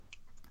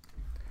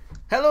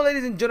Hello,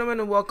 ladies and gentlemen,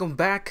 and welcome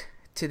back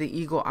to the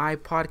Eagle Eye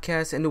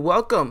Podcast, and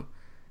welcome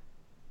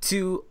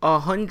to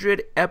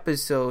 100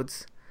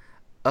 episodes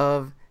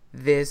of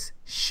this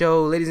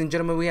show. Ladies and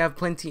gentlemen, we have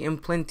plenty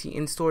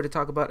in store to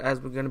talk about as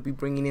we're going to be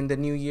bringing in the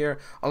new year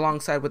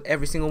alongside with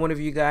every single one of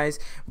you guys.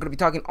 We're going to be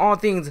talking all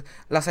things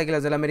Las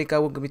Águilas del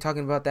América. We're going to be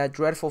talking about that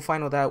dreadful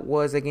final that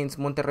was against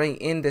Monterrey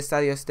in the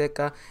Estadio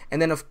Azteca. And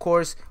then, of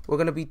course, we're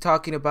going to be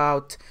talking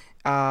about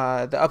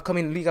the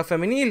upcoming Liga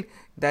Femenil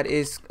that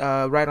is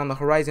right on the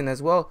horizon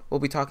as well. We'll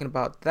be talking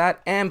about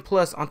that. And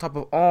plus, on top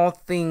of all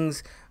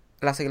things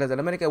Las Águilas del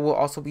América, we'll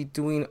also be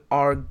doing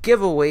our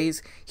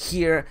giveaways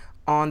here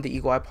on the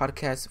Eagle Eye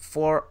Podcast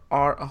for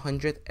our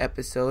 100th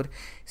episode.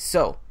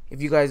 So,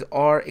 if you guys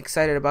are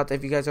excited about that,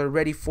 if you guys are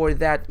ready for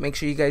that, make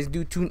sure you guys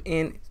do tune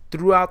in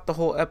throughout the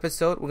whole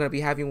episode. We're going to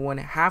be having one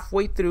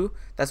halfway through.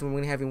 That's when we're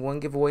going to be having one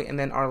giveaway. And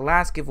then our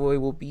last giveaway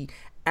will be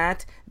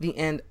at the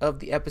end of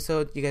the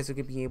episode. You guys are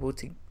going to be able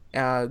to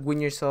win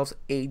yourselves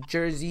a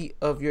jersey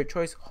of your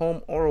choice,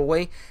 home or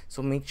away.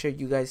 So make sure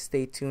you guys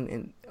stay tuned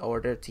in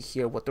order to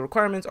hear what the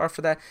requirements are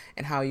for that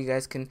and how you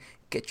guys can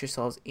get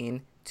yourselves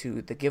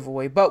into the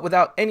giveaway. But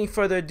without any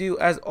further ado,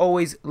 as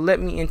always, let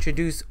me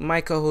introduce my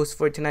co-host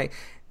for tonight.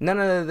 None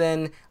other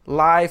than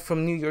live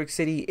from New York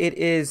City, it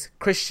is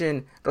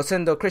Christian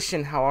Rosendo.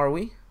 Christian, how are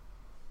we?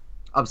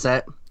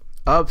 Upset.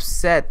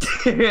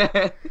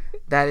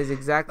 That is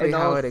exactly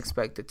how I'd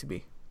expect it to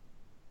be.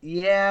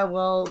 Yeah,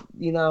 well,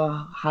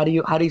 how do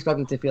you expect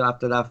me to feel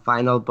after that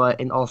final? But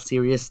in all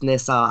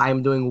seriousness,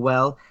 I'm doing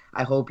well.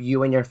 I hope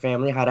you and your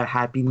family had a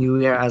happy New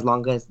Year, as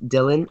long as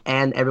Dylan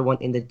and everyone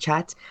in the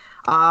chat.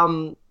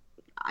 I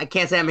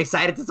can't say I'm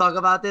excited to talk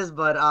about this,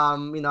 but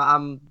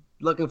I'm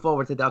looking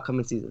forward to the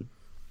upcoming season.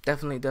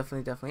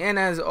 Definitely. And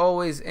as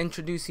always,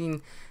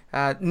 introducing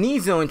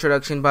needs no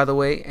introduction, by the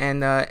way,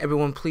 and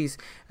everyone please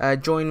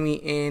join me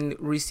in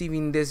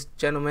receiving this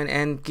gentleman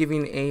and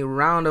giving a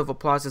round of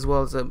applause, as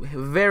well as a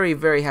very,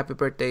 very happy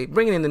birthday,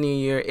 bringing in the new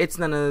year. It's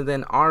none other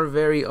than our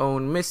very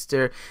own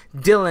Mr.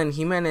 Dylan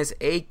Jimenez,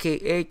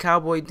 aka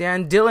Cowboy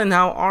Dan. Dylan,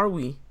 how are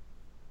we?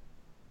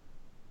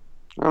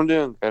 I'm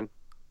doing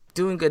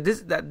good.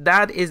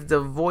 That is the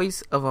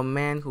voice of a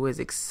man who is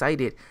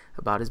excited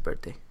about his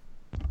birthday.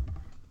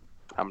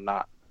 I'm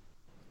not.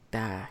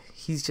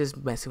 He's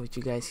just messing with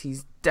you guys.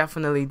 He's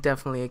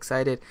definitely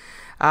excited.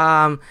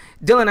 Dylan,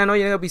 I know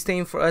you're not gonna be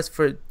staying for us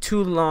for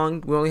too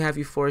long. We only have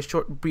you for a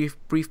short, brief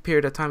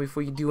period of time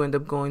before you do end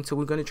up going. So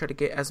we're gonna try to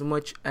get as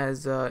much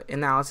as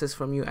analysis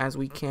from you as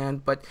we can.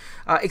 But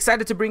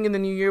excited to bring in the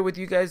new year with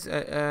you guys.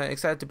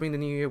 Excited to bring the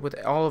new year with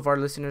all of our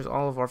listeners,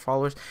 all of our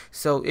followers.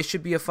 So it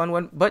should be a fun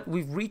one. But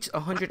we've reached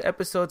 100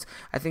 episodes.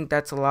 I think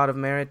that's a lot of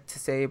merit to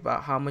say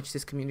about how much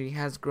this community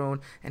has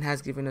grown and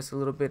has given us a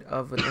little bit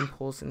of an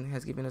impulse and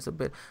has given us a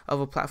bit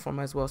of a platform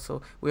as well.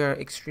 So we are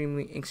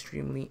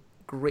extremely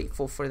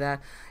grateful for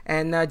that.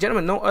 And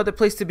gentlemen, no other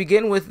place to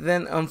begin with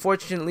than,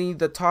 unfortunately,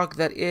 the talk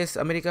that is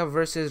America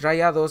versus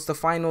Rayados, the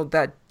final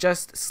that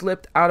just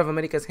slipped out of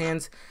America's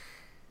hands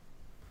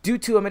due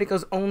to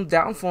America's own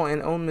downfall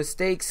and own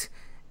mistakes.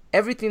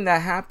 Everything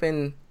that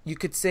happened, you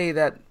could say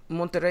that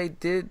Monterrey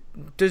did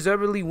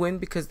deservedly win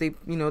because they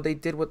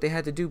did what they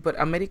had to do, but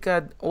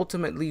America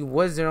ultimately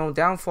was their own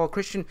downfall.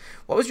 Christian,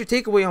 what was your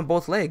takeaway on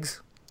both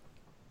legs?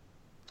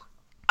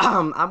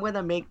 I'm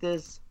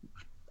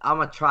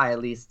gonna try at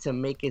least to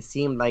make it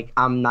seem like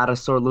I'm not a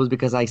sore loser,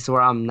 because I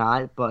swear I'm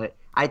not. But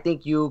I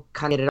think you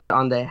kind of hit it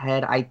on the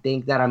head. I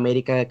think that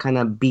America kind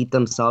of beat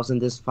themselves in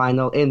this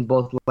final in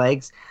both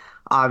legs.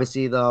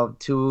 Obviously, the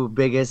two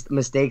biggest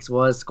mistakes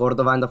was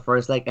Cordova in the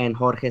first leg and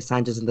Jorge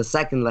Sanchez in the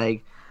second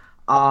leg.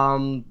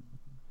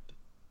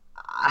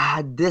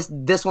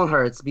 This one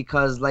hurts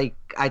because, like,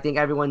 I think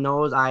everyone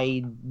knows,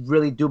 I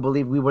really do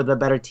believe we were the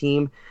better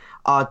team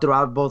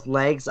throughout both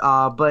legs.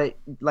 But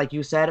like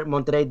you said,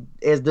 Monterrey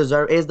is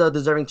the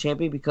deserving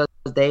champion because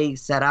they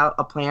set out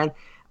a plan.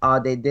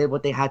 They did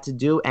what they had to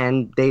do,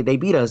 and they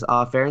beat us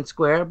fair and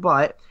square.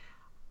 But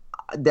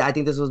I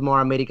think this was more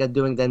America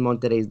doing than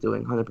Monterrey's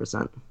doing,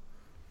 100%.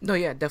 No,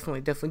 yeah,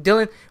 definitely.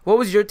 Dylan, what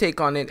was your take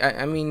on it?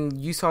 I mean,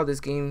 you saw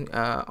this game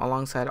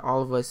alongside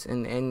all of us,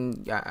 and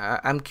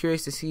I'm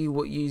curious to see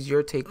what is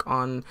your take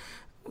on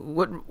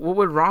what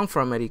went wrong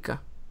for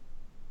America.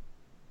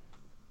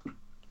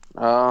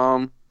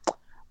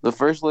 The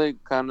first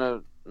leg, kind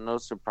of no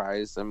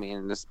surprise. I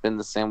mean, it's been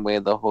the same way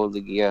the whole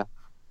Liga.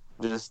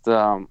 Just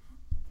you're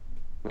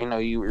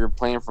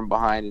playing from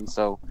behind, and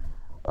so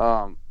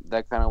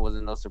that kind of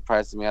wasn't no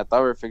surprise to me. I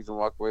thought we were fixing to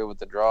walk away with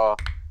the draw,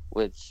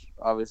 which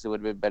obviously would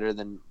have been better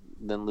than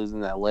losing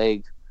that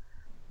leg.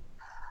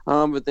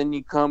 But then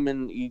you come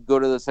and you go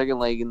to the second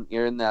leg and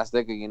you're in the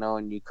Azteca,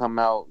 and you come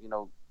out,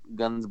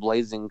 guns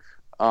blazing,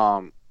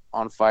 on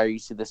fire. You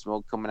see the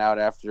smoke coming out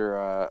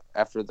after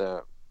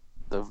the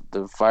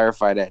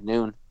firefight at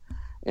noon,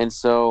 and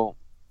so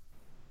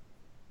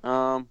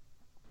and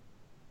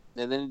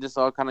then it just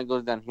all kind of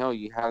goes downhill.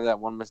 You have that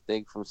one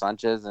mistake from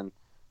Sanchez, and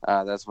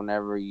that's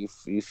whenever you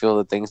feel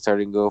that things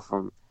starting to go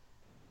from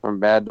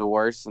bad to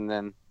worse, and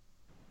then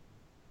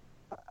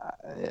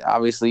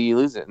obviously you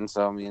lose it, and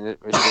so I mean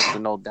it's just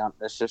an old down.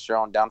 It's just your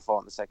own downfall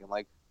in the second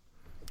leg.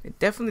 It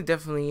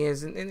definitely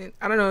is, and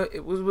I don't know.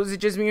 Was it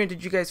just me, or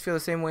did you guys feel the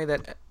same way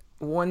that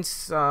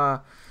once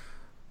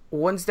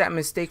once that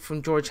mistake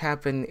from George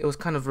happened, it was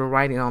kind of a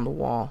writing on the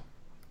wall,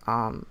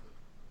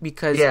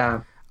 because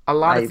Yeah, a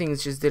lot of I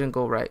things just didn't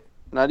go right.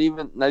 Not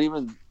even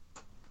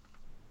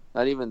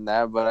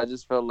that, but I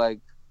just felt like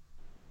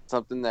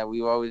something that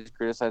we've always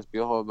criticized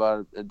Piojo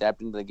about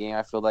adapting to the game.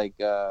 I feel like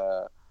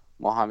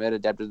Mohamed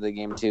adapted to the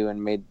game too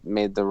and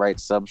made the right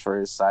subs for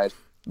his side.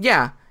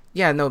 Yeah,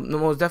 yeah, no,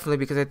 most definitely,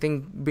 because I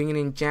think bringing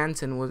in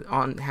Jansen was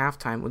on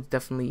halftime was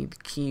definitely the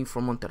key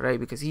for Monterrey,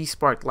 because he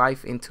sparked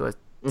life into a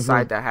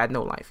side that had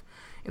no life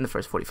in the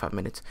first 45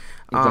 minutes.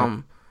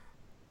 exactly.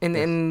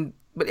 And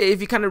but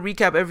if you kind of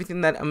recap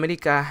everything that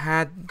America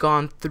had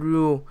gone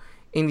through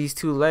in these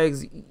two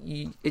legs,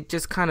 it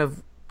just kind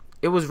of,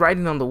 it was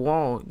writing on the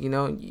wall,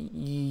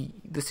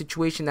 the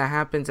situation that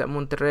happens at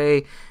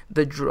Monterrey,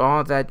 the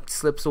draw that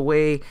slips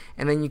away,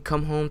 and then you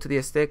come home to the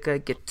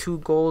Azteca, get two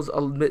goals a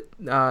little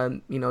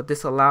bit,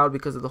 disallowed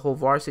because of the whole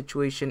VAR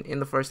situation in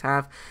the first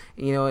half,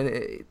 and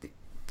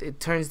it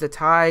turns the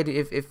tide.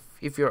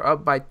 If you're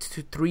up by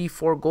 2, 3,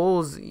 4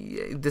 goals,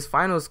 this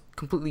final is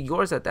completely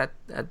yours at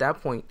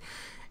that point.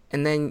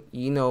 And then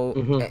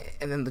Hmm.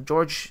 and then the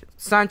George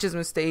Sanchez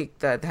mistake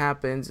that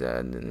happens,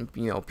 and then,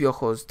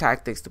 Piojo's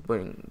tactics to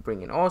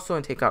bring in also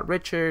and take out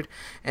Richard,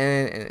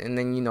 and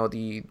then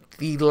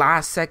the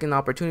last second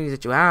opportunities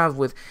that you have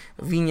with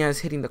Viñas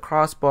hitting the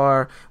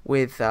crossbar,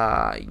 with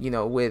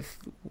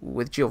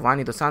with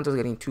Giovanni Dos Santos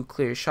getting 2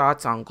 clear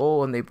shots on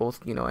goal, and they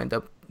both end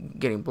up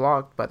getting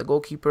blocked by the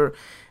goalkeeper.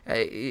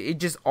 It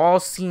just all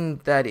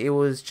seemed that it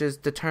was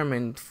just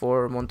determined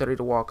for Monterrey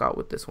to walk out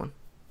with this one.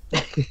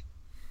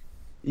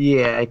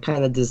 Yeah, it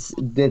kind of just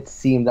did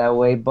seem that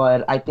way,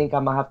 but I think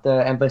I'm gonna have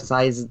to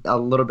emphasize a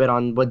little bit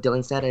on what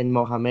Dylan said and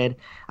Mohamed.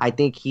 I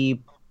think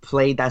he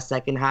played that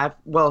second half.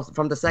 Well,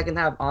 from the second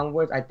half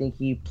onwards, I think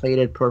he played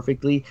it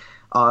perfectly.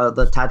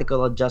 The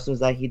tactical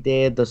adjustments that he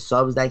did, the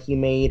subs that he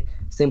made,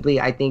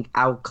 simply I think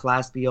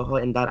outclassed Piojo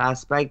in that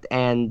aspect,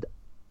 and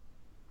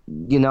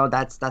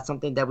that's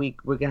something that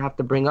we're gonna have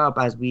to bring up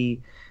as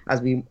we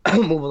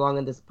move along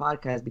in this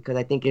podcast, because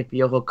I think if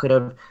Piojo could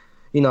have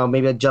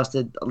maybe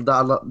adjusted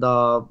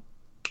the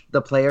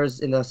players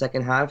in the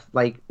second half,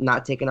 like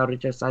not taking out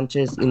Richard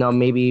Sanchez,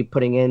 maybe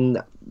putting in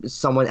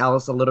someone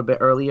else a little bit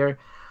earlier.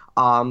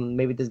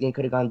 Maybe this game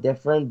could have gone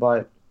different,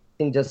 but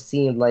it just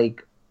seemed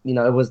like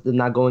it was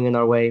not going in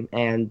our way.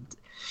 And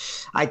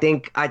I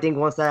think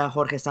once that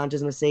Jorge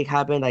Sanchez mistake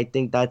happened, I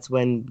think that's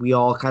when we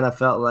all kind of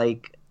felt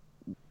like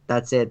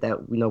that's it,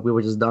 that we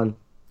were just done.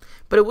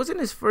 But it wasn't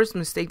his first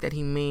mistake that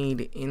he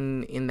made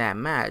in that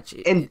match.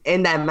 In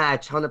that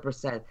match,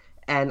 100%.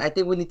 And I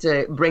think we need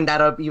to bring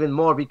that up even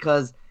more,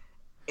 because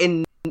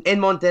in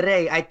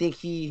Monterrey, I think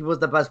he was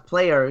the best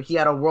player. He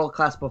had a world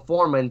class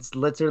performance,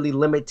 literally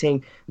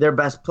limiting their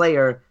best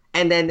player.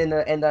 And then in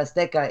the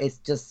Azteca, it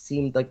just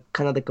seemed like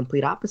kind of the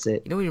complete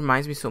opposite. He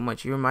reminds me so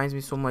much. He reminds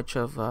me so much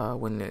of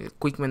when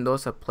Quick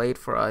Mendoza played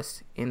for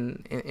us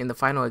in the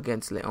final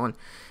against Leon.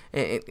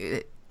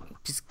 It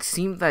just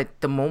seemed like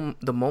the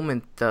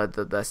moment the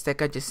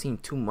Azteca just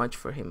seemed too much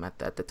for him at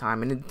the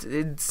time, and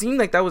it seemed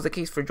like that was the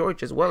case for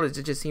George as well. It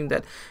just seemed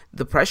that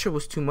the pressure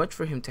was too much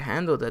for him to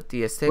handle. That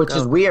the Azteca, Which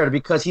is weird,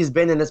 because he's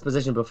been in this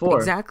position before.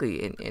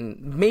 exactly,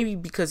 and maybe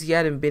because he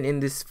hadn't been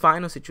in this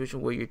final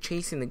situation where you're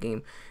chasing the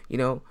game,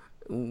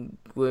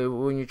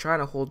 when you're trying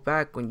to hold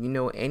back,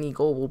 when any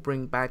goal will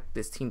bring back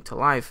this team to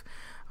life.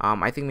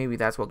 I think maybe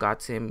that's what got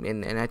to him,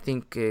 and I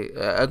think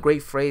a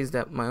great phrase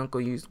that my uncle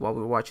used while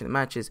we were watching the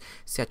match is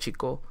 "se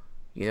achicó."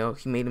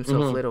 He made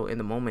himself little in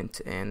the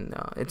moment, and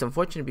it's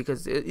unfortunate,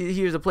 because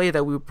here's a player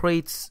that we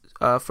praised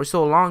for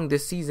so long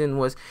this season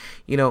was,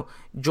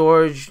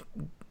 George.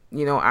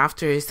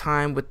 After his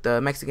time with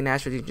the Mexican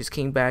national team, just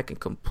came back and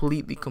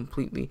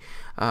completely,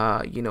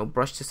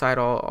 brushed aside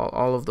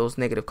all of those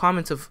negative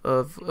comments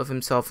of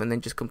himself, and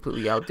then just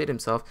completely outdid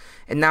himself.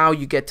 And now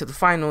you get to the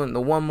final, and the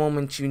one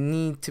moment you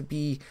need to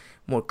be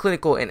more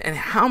clinical. And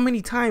how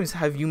many times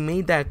have you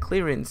made that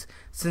clearance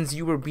since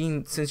you were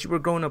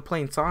growing up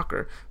playing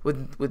soccer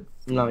with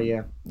No,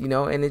 yeah.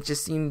 And it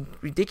just seemed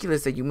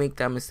ridiculous that you make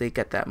that mistake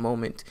at that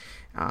moment.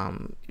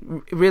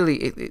 Really,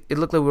 it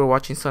looked like we were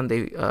watching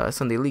Sunday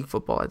League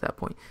football at that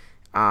point.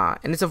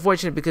 And it's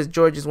unfortunate, because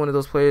George is one of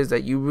those players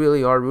that you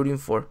really are rooting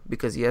for,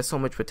 because he has so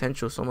much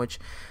potential, so much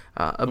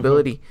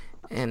ability,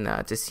 and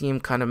to see him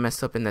kind of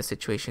mess up in that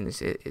situation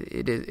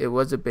it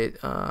was a bit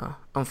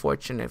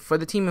unfortunate for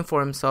the team and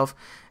for himself,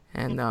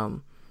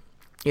 and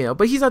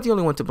but he's not the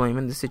only one to blame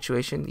in this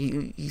situation.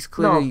 He's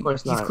clearly No, of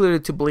course not. he's clearly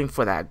to blame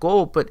for that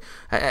goal. But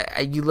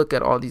you look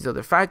at all these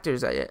other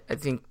factors. I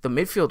think the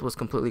midfield was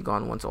completely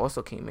gone once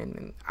also came in,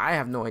 and I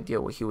have no idea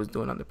what he was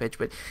doing on the pitch.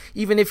 But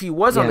even if he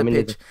was on the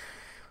pitch,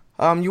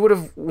 you would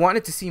have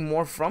wanted to see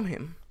more from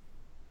him.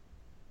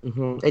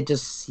 It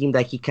just seemed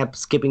like he kept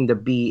skipping the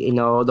beat.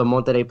 The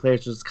Monterrey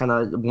players was kind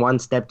of 1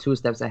 step, 2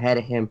 steps ahead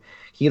of him.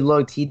 He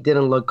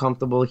didn't look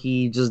comfortable.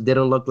 He just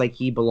didn't look like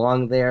he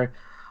belonged there.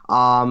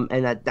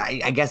 And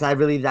I guess I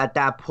really at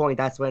that point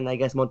that's when I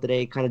guess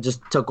Monterrey kind of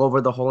just took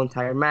over the whole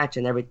entire match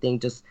and everything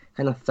just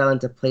kind of fell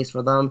into place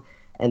for them,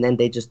 and then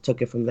they just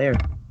took it from there.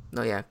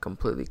 No, yeah,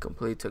 completely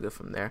took it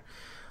from there.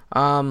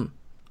 Um,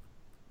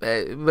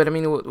 but I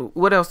mean,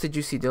 what else did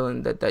you see,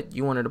 Dylan, that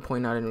you wanted to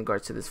point out in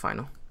regards to this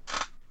final?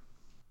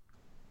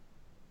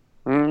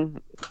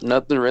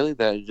 Nothing really.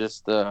 That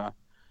just I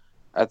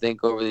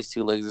think over these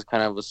two legs is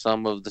kind of a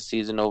sum of the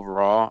season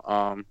overall.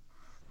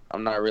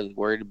 I'm not really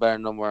worried about it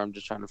no more. I'm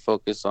just trying to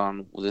focus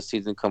on the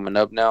season coming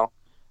up now,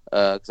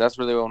 because that's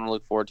really what I want to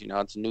look forward to now.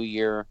 It's a new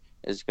year.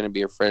 It's going to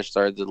be a fresh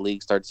start. The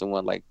league starts in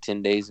like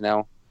 10 days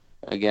now,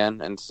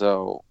 again, and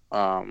so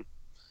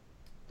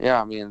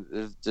yeah. I mean,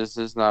 this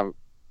is not.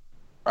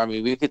 I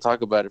mean, we could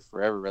talk about it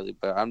forever, really,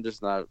 but I'm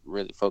just not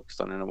really focused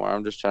on it anymore.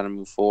 I'm just trying to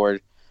move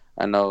forward.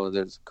 I know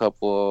there's a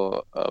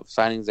couple of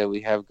signings that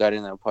we have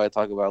gotten that I'll probably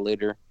talk about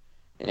later,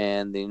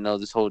 and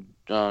this whole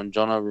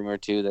Jonah rumor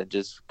too that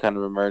just kind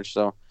of emerged.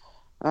 So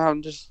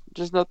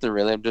just nothing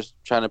really. I'm just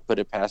trying to put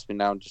it past me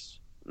now. Just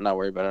not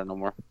worry about it no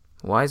more.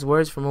 Wise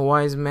words from a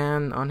wise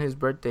man on his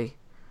birthday.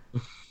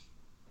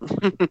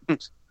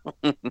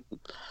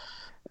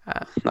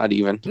 Not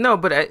even. No,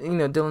 but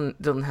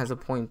Dylan has a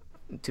point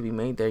to be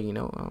made there.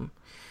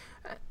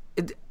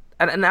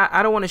 And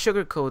I don't want to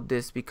sugarcoat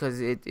this because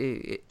it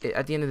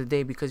at the end of the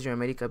day, because you're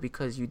America,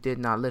 because you did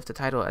not lift the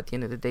title, at the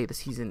end of the day, the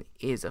season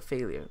is a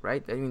failure,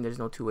 right? I mean, there's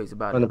no two ways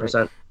about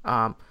 100%. it.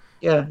 Right?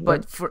 Yeah.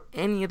 But for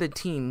any other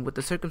team, with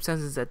the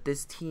circumstances that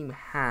this team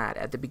had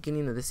at the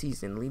beginning of the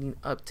season, leading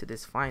up to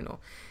this final,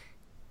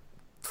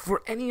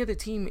 for any other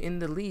team in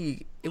the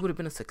league, it would have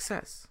been a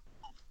success.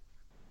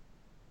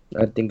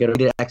 I think it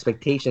exceeded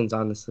expectations,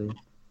 honestly.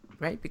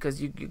 Right,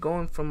 because you're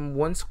going from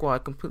one squad,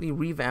 completely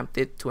revamped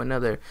it, to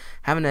another,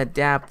 having to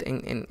adapt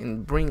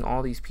and bring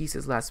all these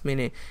pieces last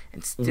minute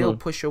and still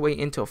push your way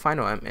into a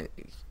final. I mean,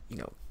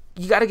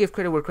 you got to give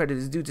credit where credit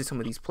is due to some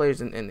of these players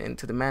and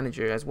to the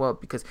manager as well,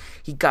 because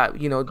he got,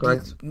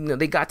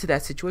 they got to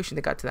that situation,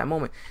 they got to that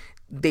moment.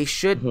 They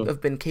should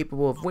have been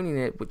capable of winning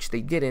it, which they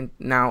didn't.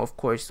 Now, of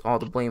course, all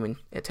the blame and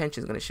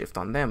attention is going to shift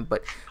on them.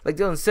 But like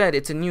Dylan said,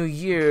 it's a new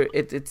year.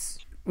 It's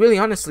really,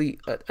 honestly,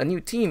 a new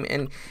team.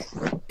 And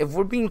if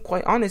we're being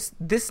quite honest,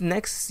 this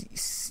next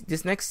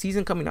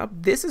season coming up,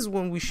 this is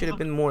when we should have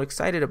been more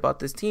excited about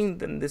this team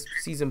than this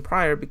season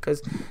prior,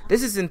 because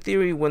this is in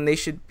theory when they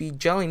should be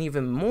gelling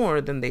even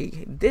more than they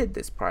did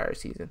this prior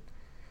season.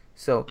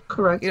 So,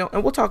 correct.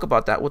 And we'll talk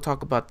about that. We'll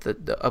talk about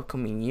the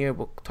upcoming year.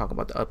 We'll talk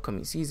about the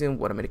upcoming season,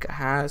 what America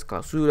has,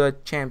 Clausura,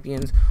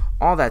 champions,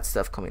 all that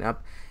stuff coming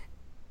up.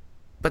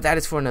 But that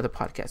is for another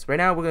podcast. Right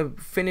now, we're going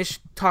to finish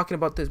talking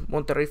about this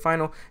Monterrey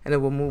final, and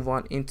then we'll move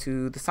on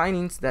into the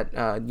signings that,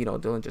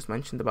 Dylan just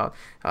mentioned about.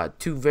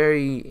 Two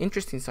very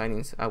interesting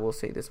signings, I will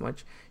say this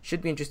much.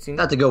 Should be interesting.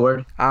 That's a good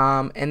word.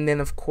 And then,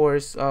 of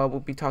course, we'll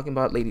be talking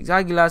about Ladies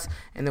Aguilas,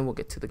 and then we'll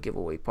get to the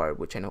giveaway part,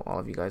 which I know all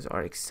of you guys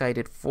are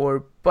excited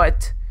for.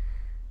 But,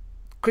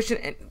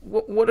 Christian,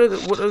 what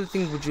other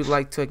things would you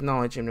like to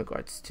acknowledge in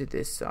regards to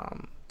this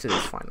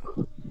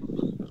final?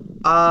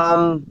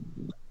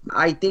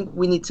 I think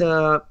we need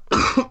to.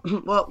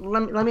 Well,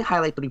 let me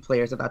highlight 3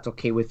 players if that's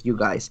okay with you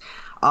guys.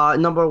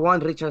 Number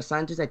 1, Richard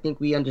Sanchez. I think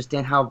we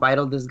understand how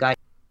vital this guy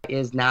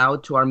is now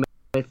to our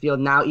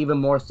midfield. Now even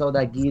more so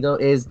that Guido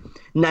is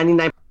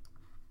 99%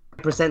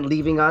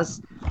 leaving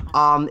us.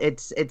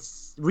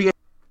 It's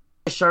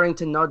reassuring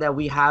to know that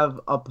we have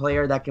a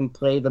player that can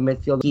play the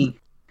midfield. He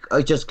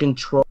just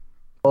controls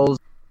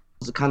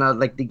kind of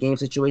like the game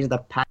situation, the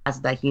pass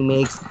that he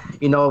makes,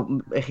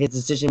 his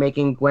decision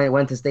making,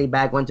 when to stay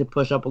back, when to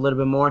push up a little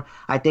bit more.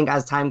 I think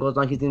as time goes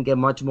on, he's going to get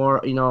much more,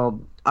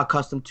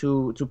 accustomed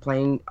to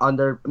playing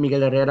under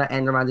Miguel Herrera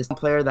and around this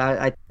player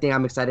that I think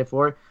I'm excited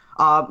for.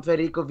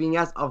 Federico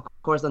Viñas, of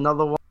course,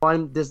 another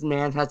one. This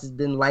man has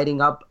been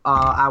lighting up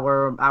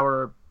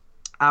our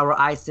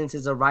eyes since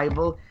his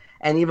arrival,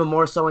 and even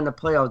more so in the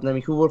playoffs. I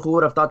mean, who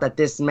would have thought that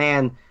this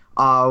man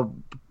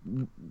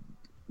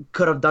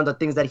could have done the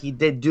things that he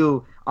did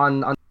do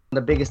on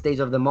the biggest stage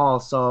of them all.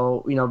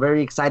 So,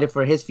 very excited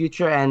for his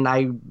future, and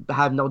I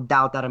have no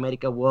doubt that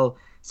America will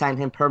sign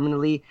him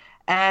permanently.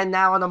 And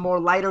now on a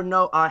more lighter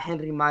note,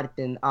 Henry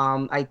Martin.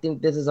 I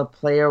think this is a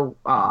player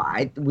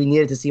we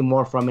needed to see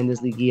more from in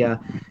this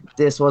Liga.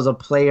 This was a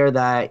player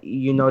that,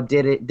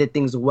 did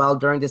things well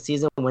during the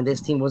season. When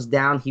this team was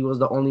down, he was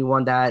the only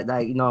one that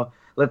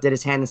lifted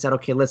his hand and said,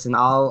 okay, listen,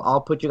 I'll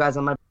put you guys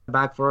on my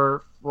back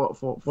for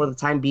the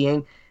time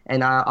being,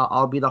 and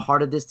I'll be the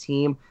heart of this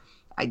team.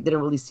 I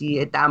didn't really see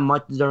it that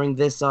much during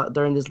this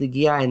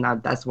Liga, and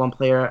that's one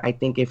player I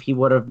think if he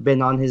would have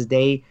been on his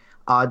day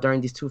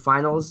during these 2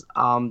 finals,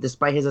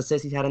 despite his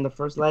assist he had in the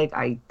first leg,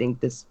 I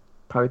think this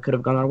probably could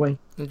have gone our way.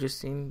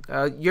 Interesting.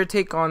 Your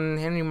take on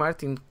Henry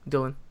Martin,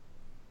 Dylan?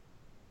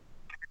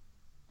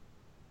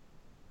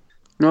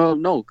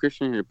 No,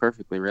 Christian did it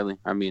perfectly. Really,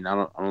 I mean,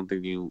 I don't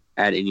think you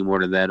add any more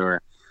to that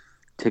or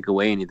take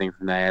away anything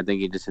from that. I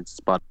think he just hits the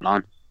spot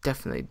on.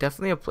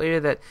 Definitely a player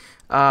that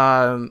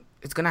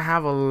is gonna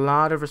have a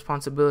lot of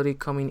responsibility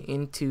coming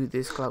into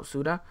this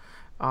Clausura.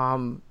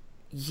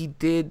 he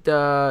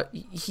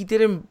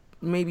didn't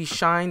maybe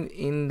shine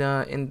in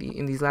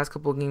these last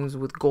couple of games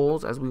with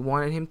goals as we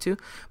wanted him to.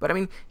 But I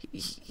mean,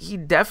 he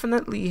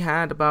definitely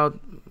had about,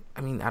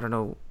 I mean, I don't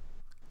know,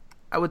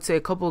 I would say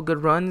a couple of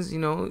good runs.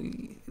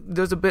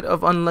 There's a bit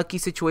of unlucky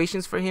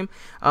situations for him.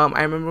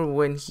 I remember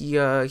when he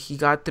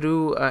got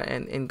through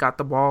and got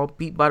the ball,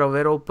 beat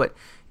Barovero, but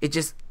it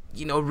just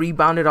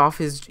rebounded off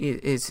his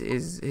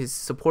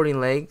supporting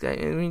leg. I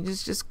mean,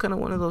 it's just kind of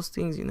one of those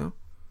things.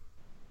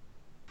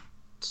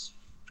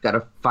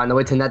 Gotta find a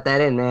way to net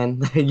that in,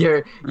 man.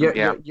 you're you're,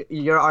 Yeah.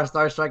 you're our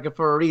star striker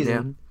for a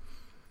reason.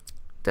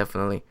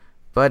 Definitely.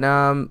 But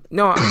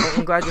no,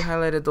 I'm glad you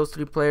highlighted those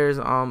three players.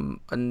 A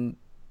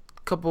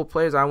couple of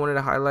players I wanted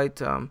to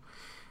highlight. I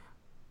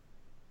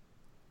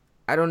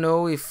don't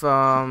know if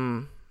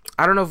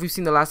we've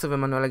seen the last of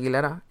Emmanuel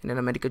Aguilera in an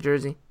America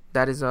jersey.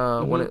 That is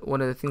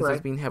one of the things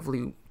that's being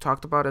heavily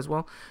talked about as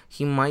well.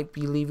 He might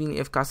be leaving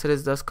if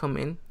Cáceres does come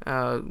in.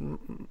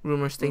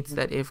 Rumor states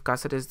that if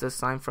Cáceres does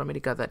sign for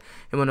America, that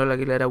Emmanuel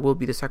Aguilera will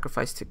be the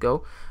sacrifice to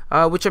go.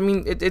 Which, I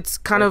mean, it's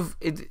kind of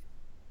it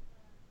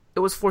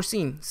was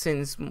foreseen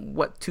since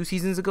 2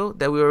 seasons ago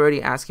that we were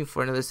already asking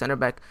for another center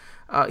back.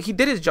 He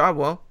did his job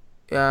well.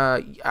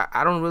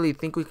 I don't really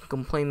think we can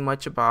complain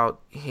much about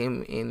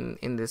him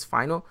in this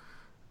final.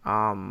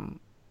 I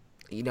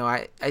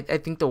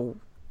think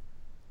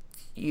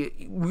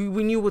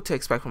we knew what to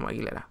expect from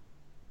Aguilera,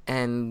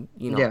 and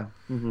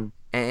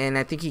and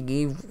I think he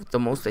gave the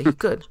most that he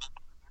could.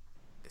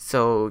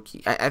 So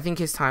I think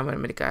his time at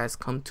America has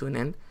come to an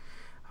end.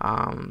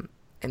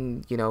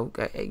 And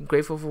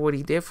grateful for what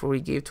he did, for what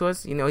he gave to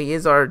us. He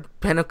is our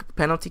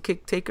penalty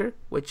kick taker,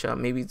 which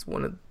maybe it's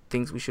one of the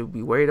things we should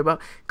be worried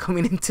about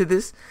coming into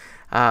this.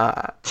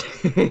 But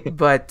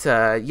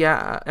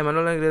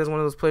Emmanuel Aguilera is one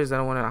of those players that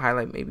I want to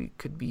highlight. Maybe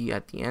could be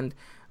at the end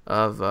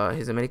of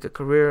his America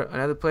career.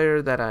 Another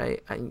player that I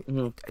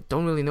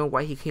don't really know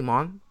why he came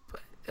on.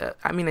 But,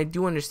 I mean, I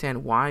do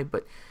understand why,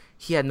 but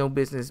he had no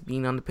business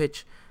being on the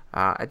pitch.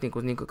 I think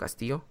was Nico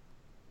Castillo.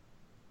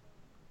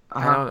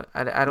 I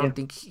don't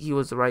think he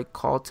was the right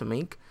call to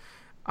make.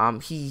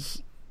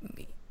 He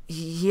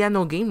had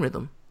no game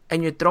rhythm,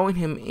 and you're throwing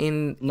him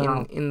in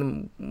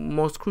the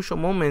most crucial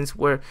moments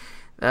where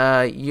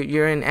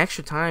you're in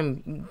extra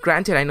time.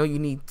 Granted, I know you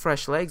need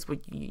fresh legs, but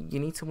you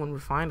need someone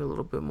refined a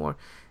little bit more.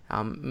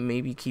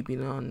 Maybe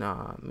keeping on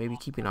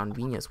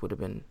Viñas would have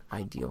been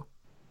ideal.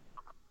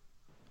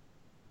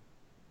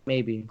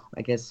 Maybe.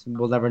 I guess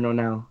we'll never know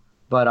now.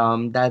 But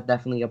that's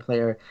definitely a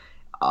player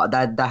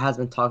that has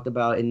been talked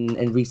about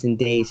in recent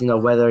days.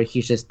 Whether he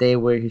should stay,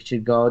 where he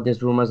should go.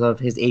 There's rumors of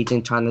his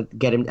agent trying to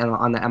get him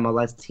on the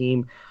MLS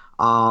team.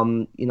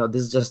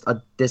 This is just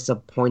a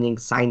disappointing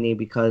signing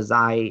because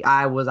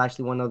I was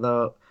actually one of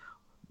the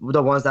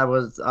ones that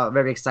was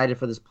very excited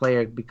for this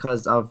player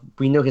because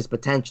we knew his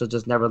potential,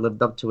 just never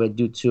lived up to it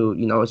due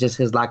to just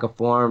his lack of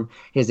form,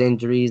 his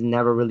injuries,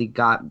 never really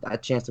got a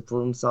chance to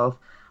prove himself.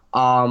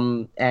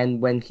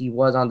 And when he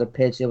was on the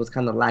pitch, it was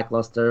kind of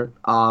lackluster.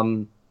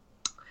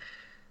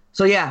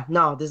 So yeah,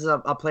 no, this is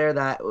a player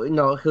that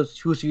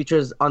whose future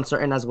is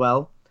uncertain as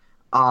well.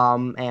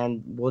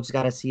 And we'll just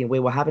gotta see and wait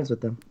what happens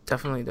with them.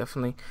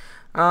 Definitely.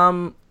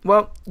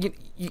 Well,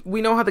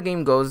 we know how the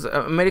game goes.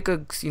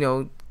 America,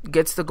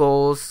 gets the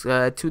goals,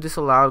 2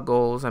 disallowed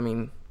goals. I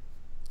mean,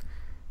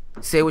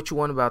 say what you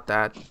want about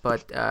that,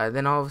 but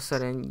then all of a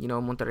sudden,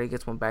 Monterrey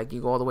gets one back.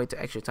 You go all the way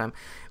to extra time.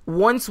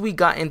 Once we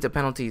got into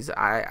penalties,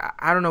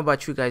 I don't know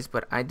about you guys,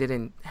 but I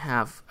didn't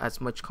have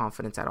as much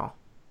confidence at all.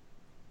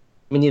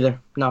 Me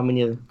neither. No, me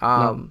neither.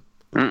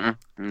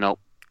 Nope.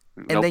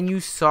 And then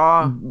you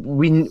saw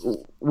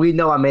we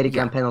know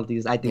American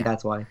penalties. I think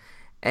that's why.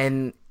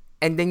 And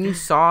then you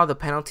saw the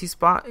penalty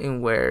spot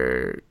in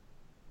where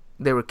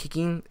they were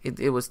kicking.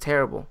 It was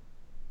terrible.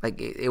 Like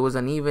it was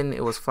uneven.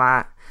 It was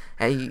flat.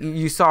 And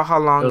you saw how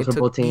long it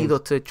took Guido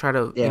to try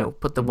to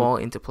put the ball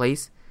into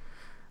place.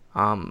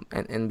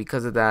 And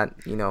because of that,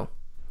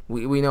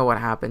 we know what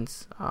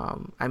happens.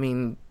 I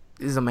mean,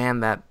 this is a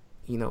man that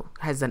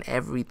has done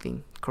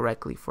everything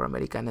correctly for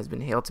America and has been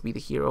hailed to be the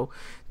hero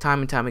time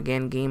and time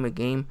again, game a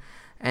game.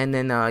 And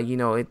then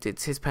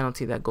it's his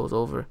penalty that goes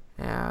over.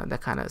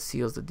 That kind of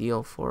seals the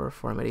deal for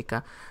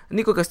America.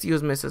 Nico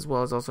Castillo's miss as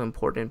well is also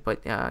important,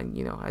 but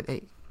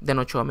then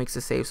Ochoa makes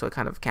the save, so it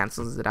kind of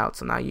cancels it out.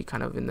 So now you're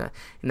kind of in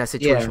that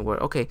situation where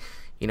what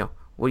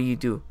do you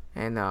do?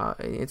 And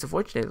it's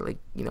unfortunate, and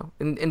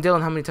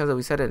Dylan, how many times have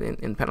we said it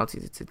in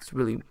penalties? It's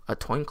really a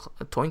toin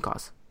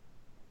cost.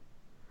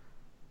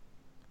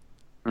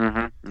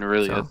 It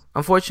really is.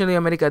 Unfortunately,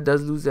 America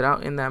does lose it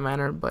out in that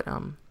manner, but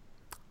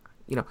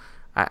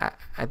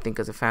I think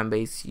as a fan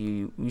base,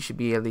 we should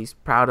be at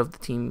least proud of the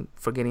team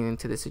for getting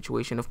into this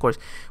situation. Of course,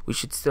 we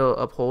should still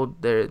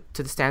uphold to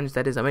the standards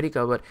that is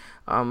America, but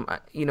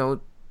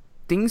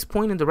things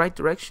point in the right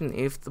direction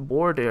if the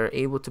board are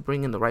able to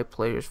bring in the right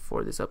players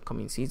for this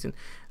upcoming season,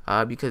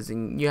 because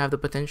then you have the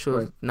potential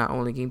of not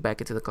only getting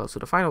back into the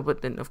Clausura final,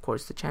 but then of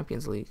course the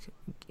Champions League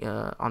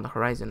on the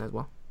horizon as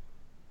well.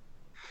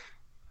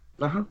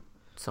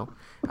 So,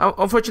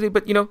 unfortunately,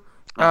 but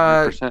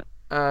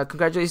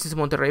congratulations to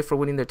Monterrey for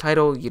winning their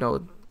title.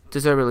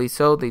 Deservedly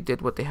so. They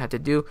did what they had to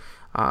do.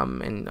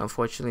 And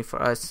unfortunately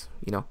for us,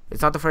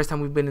 it's not the first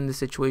time we've been in this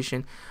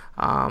situation.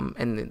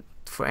 And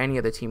for any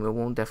other team, it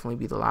won't definitely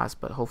be the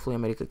last. But hopefully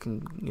America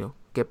can,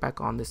 get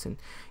back on this and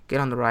get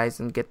on the rise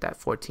and get that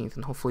 14th.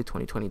 And hopefully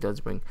 2020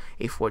 does bring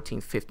a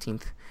 14th,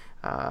 15th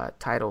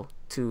title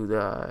to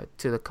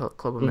the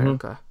Club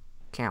America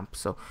camp.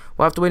 So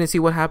we'll have to wait and see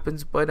what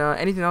happens. But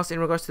anything else in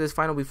regards to this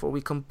final before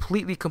we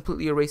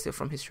completely erase it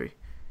from history?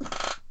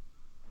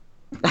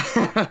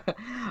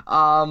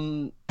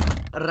 Renato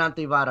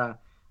Ibarra.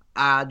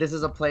 This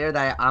is a player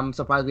that I'm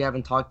surprised we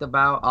haven't talked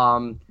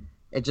about.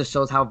 It just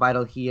shows how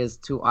vital he is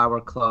to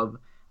our club.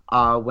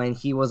 When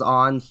he was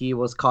on, he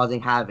was causing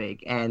havoc,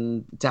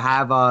 and to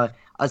have a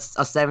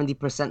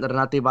 70%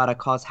 Renato Ibarra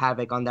cause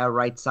havoc on that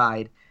right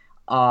side,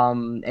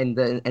 in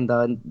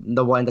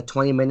the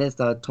 20 minutes,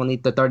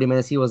 the 30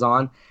 minutes he was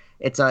on,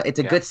 it's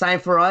a good sign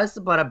for us,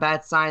 but a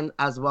bad sign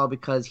as well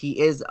because he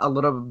is a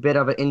little bit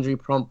of an injury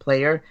prone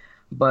player.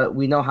 But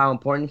we know how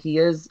important he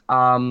is,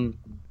 and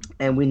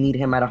we need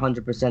him at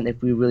 100%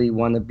 if we really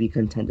want to be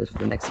contenders for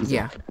the next season.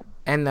 Yeah,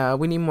 and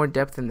we need more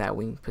depth in that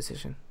wing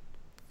position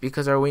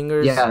because our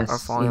wingers are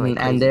falling like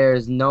crazy. And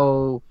there's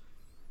no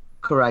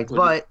correct.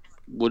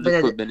 We'll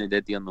just put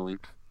Benedetti on the wing.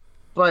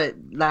 But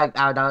that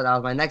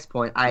was my next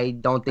point. I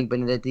don't think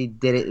Benedetti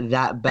did it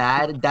that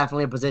bad.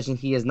 Definitely a position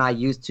he is not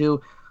used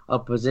to, a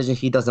position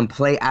he doesn't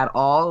play at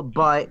all.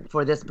 But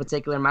for this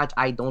particular match,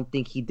 I don't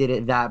think he did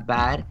it that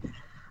bad.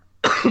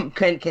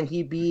 Can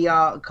he be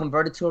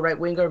converted to a right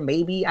winger?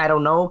 Maybe. I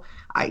don't know.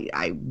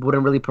 I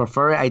wouldn't really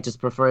prefer it. I just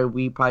prefer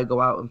we probably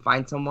go out and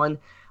find someone.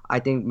 I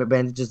think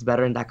Ben's just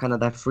better in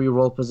that free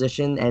role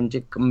position and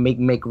just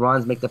make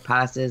runs, make the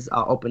passes,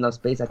 open up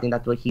space. I think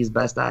that's what he's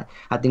best at.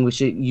 I think we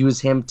should use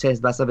him to his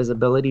best of his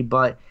ability.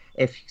 But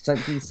if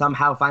he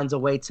somehow finds a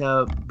way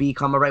to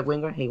become a right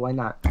winger, hey, why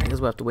not? I guess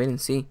we'll have to wait and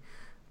see.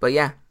 But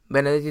yeah,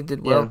 Benedetti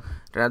did well. Yeah.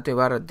 Renato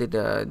Ibarra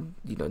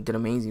did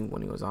amazing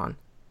when he was on.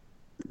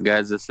 Got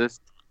his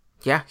assist?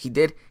 Yeah, he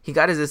did. He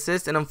got his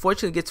assist and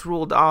unfortunately gets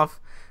ruled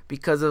off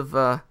because of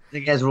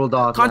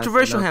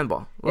controversial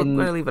handball. We're going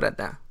to leave it at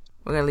that.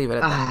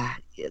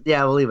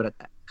 Yeah, we'll leave it at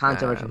that.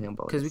 Controversial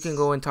handball. Because we can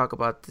go and talk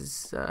about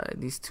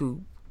these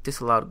two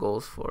disallowed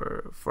goals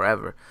for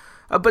forever.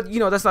 But,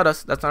 that's not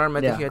us. That's not our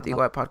method here at the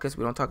Eagle Eye Podcast.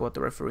 We don't talk about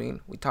the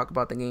refereeing. We talk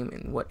about the game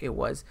and what it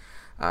was.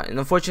 And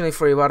unfortunately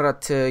for Ibarra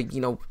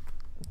to,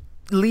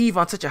 leave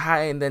on such a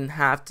high and then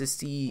have to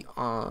see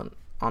on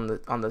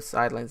the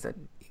sidelines that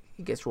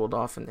he gets rolled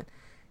off and then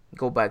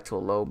go back to a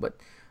low. But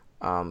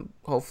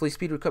hopefully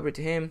speed recovery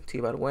to him, to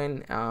about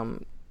win.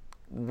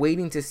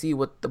 Waiting to see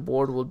what the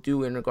board will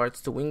do in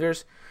regards to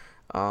wingers.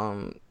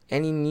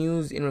 Any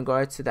news in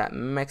regards to that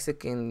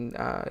Mexican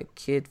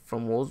kid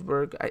from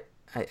Wolfsburg?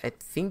 I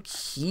think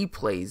he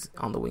plays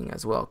on the wing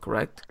as well,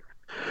 correct?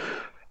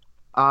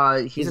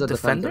 He's a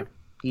defender.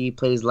 He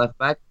plays left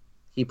back.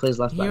 I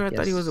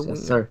thought he was a winger.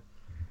 Yes, sir.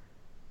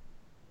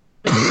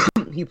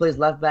 He plays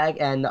left back,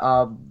 and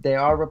there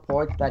are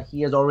reports that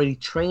he is already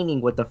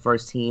training with the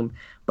first team,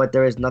 but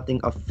there is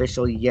nothing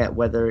official yet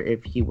whether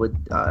if he would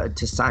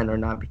to sign or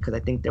not, because I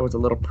think there was a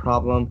little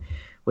problem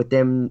with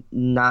them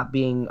not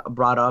being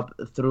brought up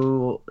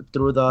through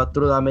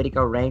the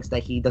America ranks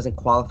that he doesn't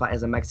qualify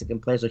as a Mexican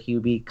player, so he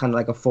would be kind of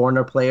like a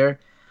foreigner player.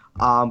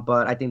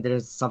 But I think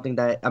there's something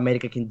that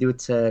America can do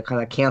to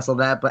kind of cancel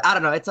that. But I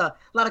don't know. It's a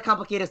lot of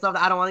complicated stuff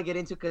that I don't want to get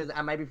into because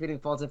I might be feeding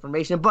false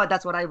information. But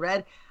that's what I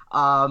read.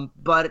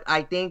 But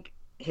I think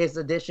his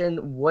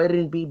addition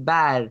wouldn't be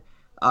bad,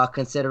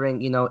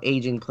 considering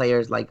aging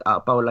players like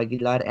Paulo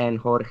Aguilar and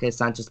Jorge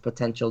Sanchez's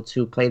potential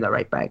to play the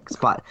right back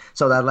spot.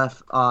 So that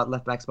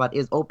left back spot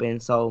is open.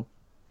 So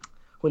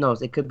who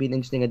knows? It could be an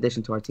interesting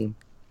addition to our team.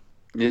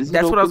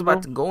 That's what I was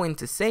about to go in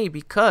to say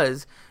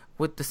because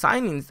with the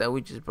signings that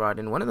we just brought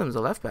in, one of them is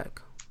a left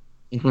back.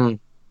 Mm-hmm.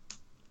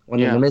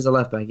 One of them is a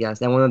left back,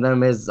 yes, and one of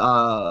them is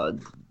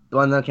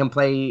one that can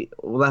play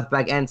left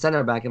back and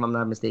center back, if I'm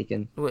not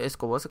mistaken. Wait,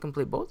 Escobosa can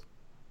play both?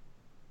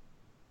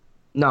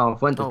 No,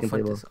 Fuentes can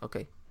play both.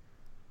 Okay.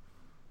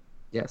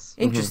 Yes.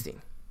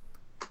 Interesting.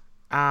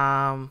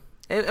 And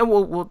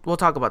we'll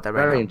talk about that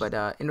right now.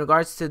 But in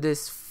regards to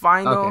this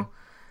final,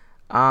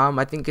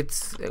 I think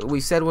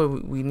we said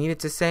what we needed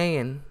to say,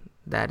 and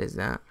that is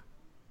that.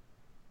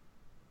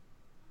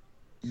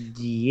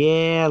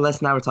 Yeah,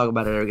 let's never talk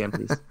about it again,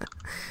 please.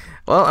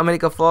 Well,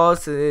 America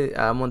falls to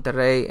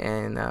Monterrey,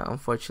 and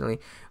unfortunately,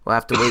 we'll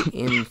have to wait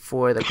in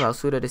for the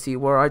clausura to see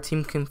where our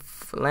team can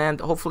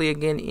land. Hopefully,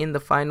 again in the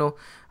final.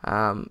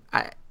 And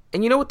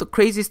you know what the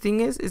craziest thing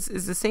is? It's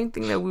the same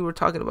thing that we were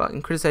talking about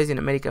in criticizing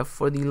America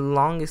for the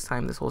longest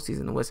time this whole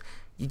season was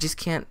you just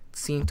can't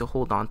seem to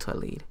hold on to a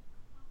lead.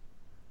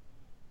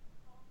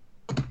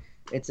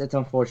 It's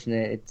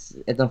unfortunate.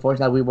 It's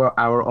unfortunate that we were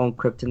our own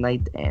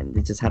kryptonite, and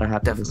it just had to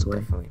happen this way.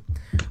 Definitely.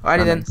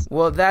 Alrighty then.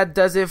 Well, that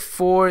does it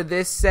for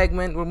this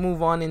segment. We'll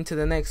move on into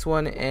the next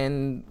one,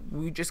 and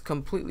we just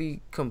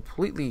completely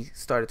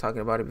started talking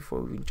about it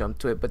before we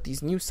jumped to it. But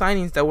these new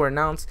signings that were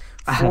announced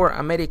for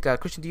America,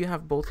 Christian, do you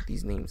have both of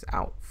these names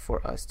out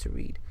for us to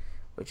read?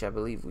 Which I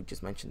believe we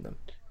just mentioned them.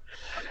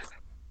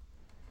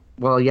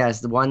 Well,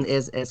 yes, the one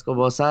is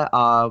Escobosa,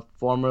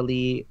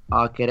 formerly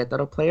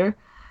Querétaro player,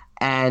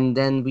 and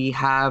then we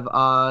have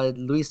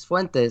Luis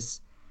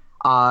Fuentes,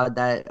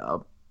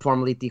 that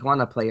formerly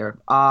Tijuana player.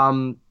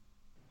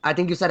 I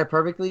think you said it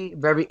perfectly.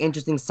 Very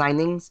interesting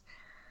signings.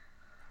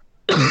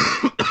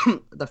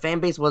 The fan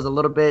base was a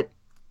little bit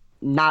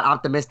not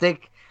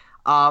optimistic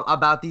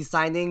about these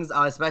signings,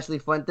 especially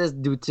Fuentes,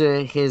 due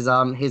to his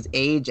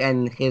age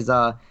and his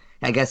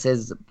I guess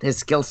his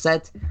skill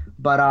set.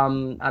 But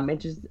I'm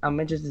interested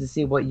to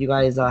see what you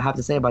guys have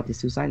to say about these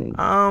two signings.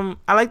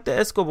 I like the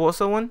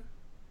Escobosa one.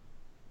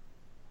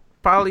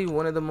 Probably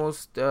one of the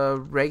most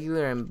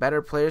regular and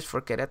better players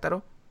for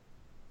Querétaro.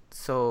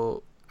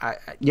 So,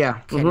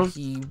 can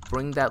he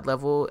bring that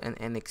level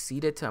and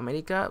exceed it to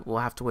America? We'll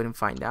have to wait and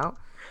find out.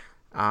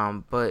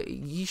 But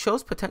he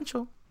shows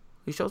potential.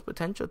 He shows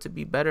potential to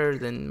be better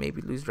than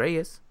maybe Luis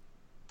Reyes.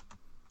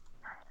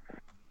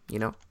 You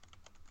know?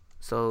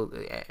 So,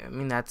 I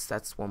mean, that's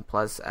one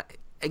plus.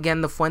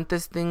 Again, the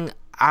Fuentes thing,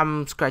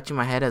 I'm scratching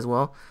my head as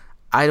well.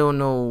 I don't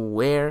know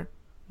where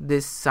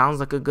this sounds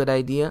like a good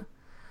idea.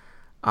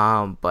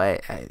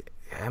 But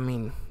I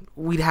mean,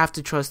 we'd have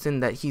to trust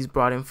in that he's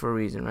brought in for a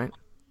reason, right?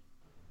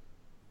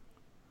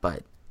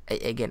 But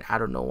again, I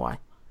don't know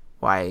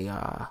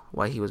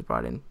why he was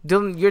brought in.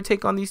 Dylan, your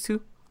take on these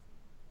two?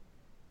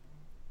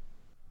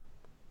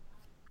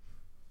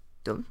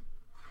 Dylan?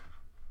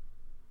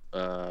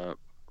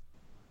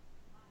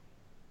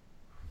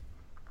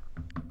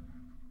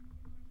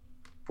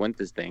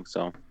 Fuentes thing,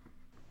 so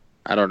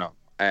I don't know.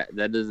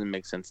 That doesn't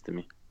make sense to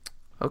me.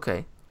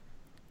 Okay.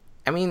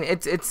 I mean,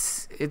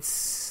 it's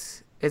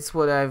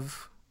what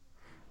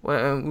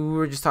we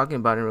were just talking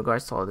about in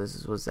regards to all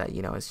this was that,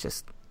 you know, it's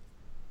just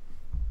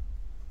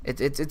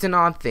it's an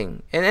odd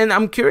thing, and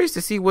I'm curious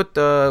to see what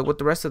the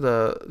rest of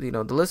the, you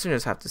know, the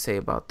listeners have to say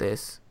about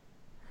this,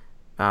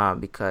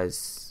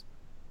 because,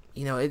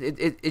 you know,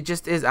 it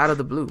just is out of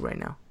the blue right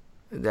now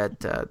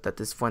that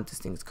this Fuentes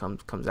thing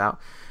comes out,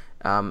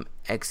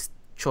 ex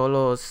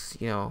Cholos,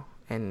 you know,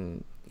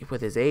 and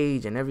with his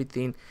age and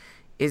everything,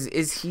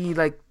 is he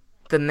like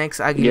the next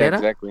Aguilera? Yeah,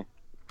 exactly.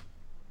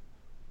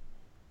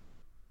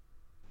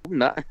 I'm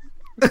not.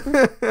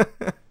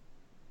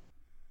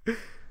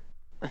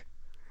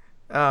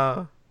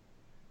 I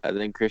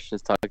think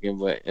Christian's talking,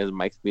 but as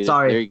Mike's being.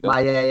 Sorry. There you go.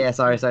 Yeah.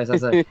 Sorry. Talking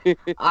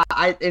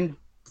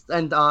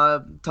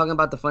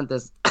about the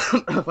Fuentes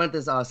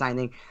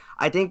signing,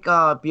 I think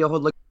Piojo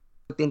looked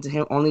into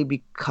him only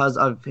because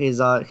of his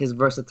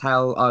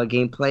versatile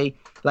gameplay.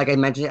 Like I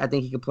mentioned, I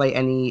think he could play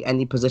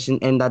any position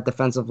in that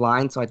defensive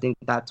line. So I think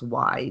that's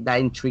why that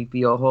intrigued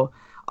Piojo,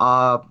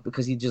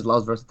 because he just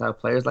loves versatile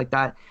players like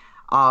that.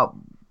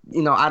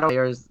 You know, I don't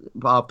players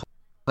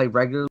play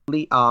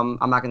regularly. I'm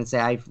not gonna say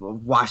I've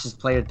watched this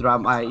player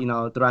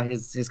throughout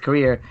his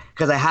career,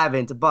 because I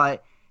haven't.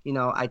 But, you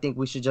know, I think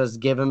we should just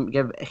give him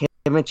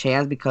a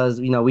chance, because,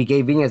 you know, we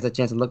gave Viñas a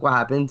chance and look what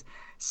happened.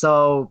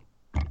 So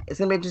it's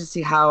gonna be interesting to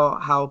see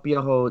how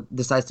Piojo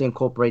decides to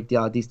incorporate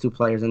these two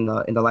players in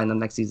the lineup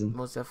next season.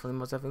 Most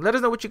definitely. Let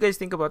us know what you guys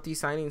think about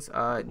these signings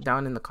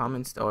down in the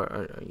comments,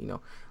 or you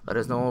know, let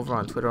us know over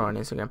on Twitter or on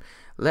Instagram.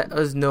 Let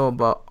us know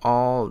about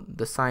all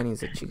the signings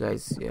that you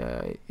guys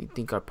you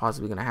think are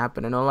possibly gonna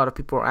happen. I know a lot of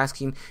people are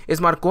asking, is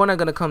Marcona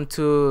gonna come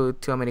to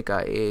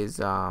America?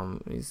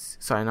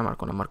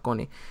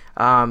 Marcone?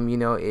 You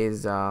know,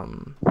 is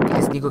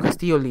Nico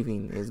Castillo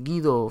leaving? Is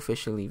Guido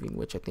officially leaving?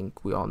 Which I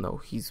think we all know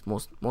he's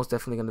most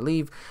definitely gonna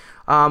leave.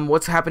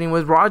 What's happening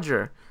with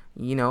Roger?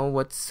 You know,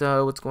 what's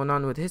going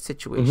on with his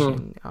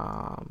situation?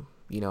 Mm-hmm.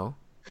 You know,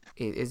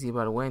 is he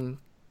about to win?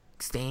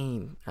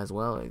 Staying as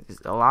well.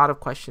 There's a lot of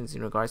questions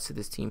in regards to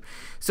this team.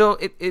 So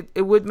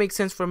it would make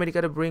sense for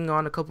America to bring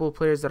on a couple of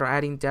players that are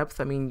adding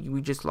depth. I mean,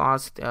 we just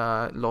lost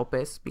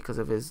Lopez because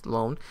of his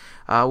loan.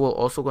 Will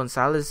also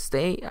Gonzalez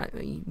stay?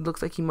 He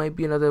looks like he might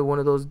be another one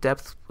of those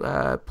depth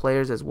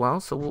players as well.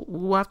 So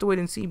we'll have to wait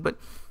and see. But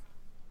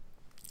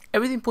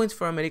everything points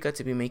for America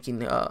to be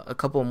making a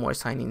couple more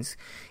signings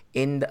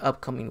in the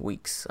upcoming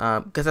weeks,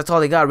 because that's all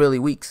they got, really,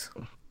 weeks.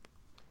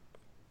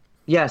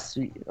 Yes.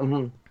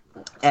 Mm-hmm.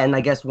 And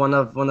I guess one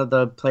of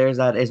the players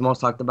that is most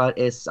talked about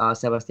is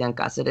Sebastián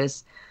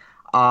Cáceres.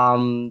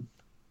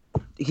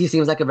 He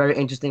seems like a very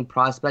interesting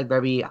prospect,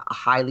 very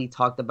highly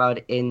talked about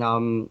in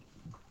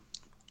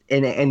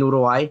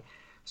Uruguay.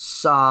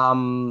 So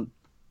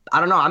I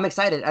don't know. I'm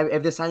excited.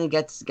 If this signing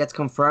gets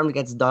confirmed,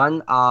 gets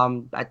done,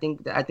 I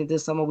think this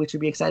is someone we should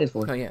be excited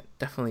for. Oh yeah,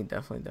 definitely.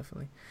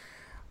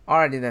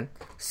 Alrighty then.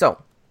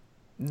 So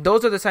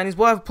those are the signings.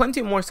 We'll have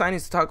plenty more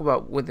signings to talk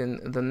about within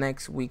the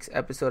next week's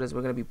episode, as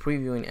we're going to be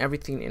previewing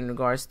everything in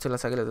regards to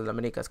Las Águilas del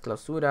América's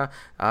Clausura,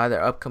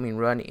 their upcoming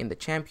run in the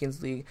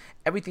Champions League,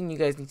 everything you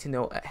guys need to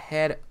know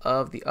ahead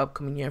of the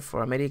upcoming year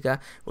for América.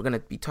 We're going to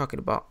be talking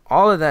about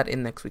all of that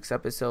in next week's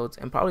episodes,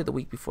 and probably the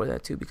week before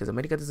that too, because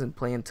América doesn't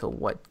play until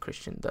what,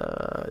 Christian?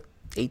 The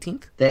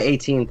 18th? The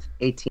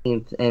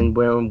 18th, and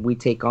when we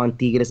take on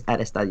Tigres at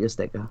Estadio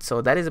Azteca. So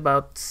that is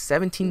about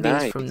 17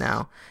 days from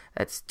now.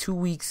 That's 2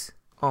 weeks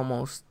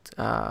almost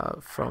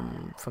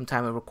from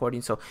time of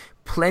recording, so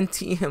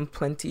plenty of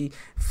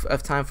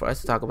time for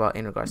us to talk about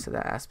in regards to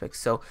that aspect.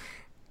 So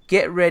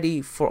get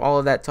ready for all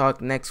of that talk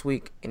next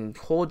week, and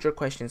hold your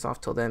questions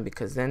off till then,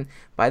 because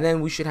by then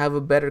we should have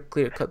a better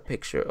clear-cut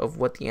picture of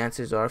what the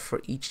answers are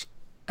for each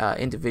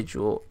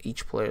individual,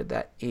 each player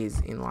that is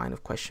in line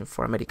of question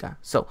for America.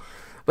 So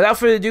without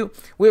further ado,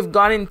 we've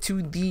gone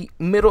into the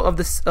middle of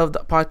the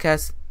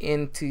podcast,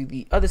 into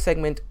the other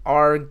segment,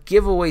 our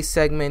giveaway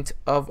segment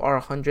of our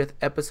 100th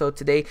episode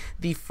today.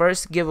 The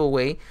first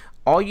giveaway,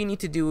 all you need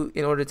to do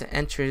in order to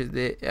enter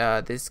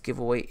this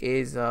giveaway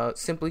is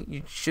simply,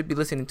 you should be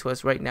listening to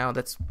us right now.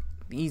 That's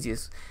the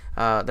easiest.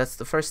 That's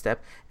the first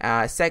step.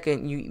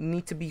 Second, you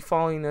need to be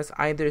following us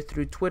either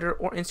through Twitter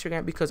or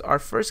Instagram, because our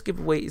first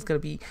giveaway is going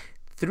to be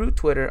through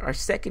Twitter. Our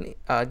second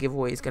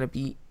giveaway is going to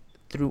be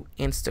through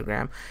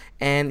Instagram.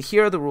 And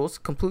here are the rules.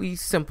 Completely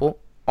simple.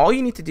 All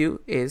you need to do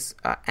is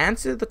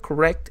answer the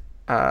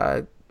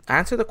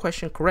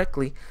question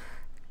correctly,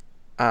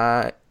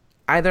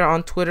 either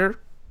on Twitter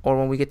or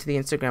when we get to the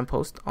Instagram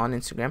post on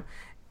Instagram,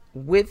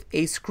 with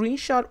a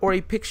screenshot or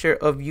a picture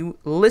of you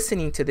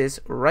listening to this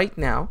right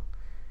now.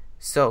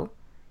 So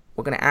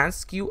we're going to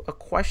ask you a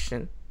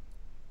question.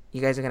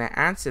 You guys are going to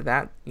answer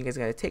that. You guys are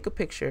going to take a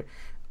picture,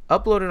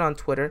 upload it on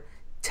Twitter,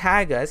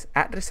 tag us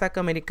at Resaca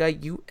America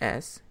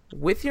US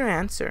with your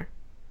answer,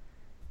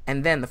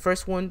 and then the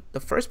first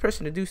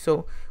person to do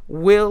so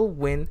will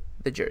win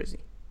the jersey.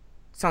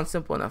 Sounds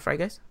simple enough, right,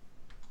 guys?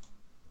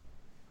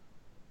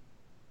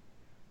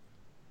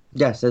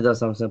 Yes, it does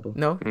sound simple.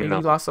 No? You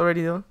lost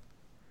already, Dylan?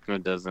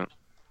 It doesn't.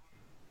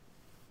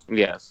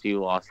 Yes,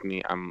 you lost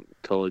me. I'm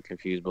totally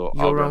confused, but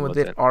You'll run with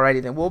it.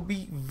 Alrighty then. We'll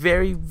be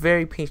very,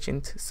 very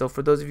patient. So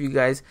for those of you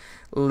guys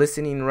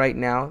listening right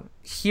now,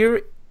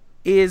 here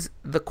is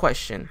the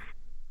question.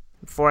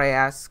 Before I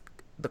ask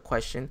the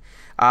question,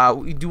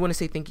 we do want to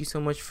say thank you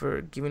so much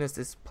for giving us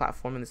this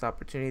platform and this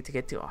opportunity to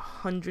get to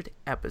 100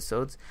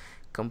 episodes.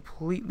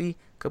 Completely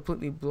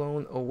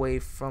blown away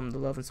from the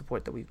love and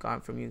support that we've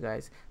gotten from you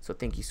guys. So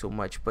thank you so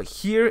much. But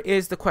here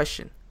is the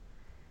question.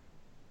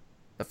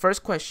 The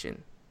first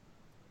question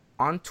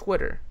on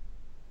Twitter,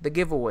 the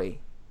giveaway,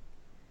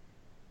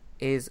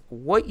 is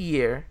what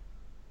year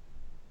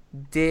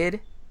did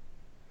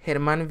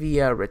Germán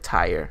Villa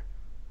retire?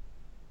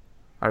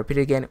 I'll repeat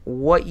it again.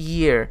 What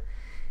year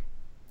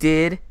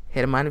did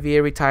Germán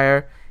Villa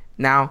retire?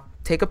 Now,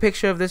 take a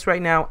picture of this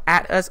right now,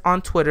 at us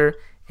on Twitter,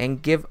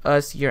 and give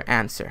us your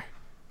answer.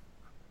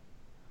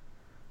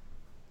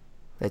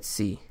 Let's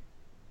see.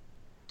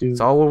 That's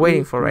all we're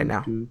waiting for right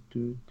now.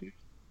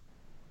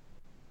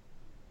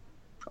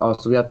 Oh,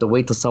 so we have to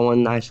wait till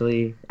someone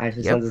actually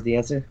sends us the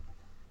answer?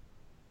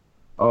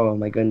 Oh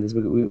my goodness,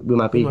 we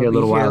might be here a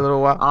little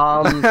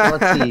while.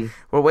 Let's see.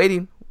 We're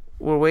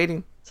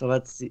waiting. So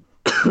let's see.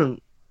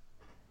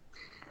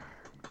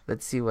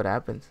 Let's see what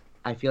happens.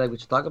 I feel like we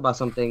should talk about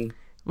something.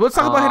 Let's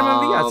talk about Germán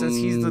Villa, since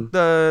he's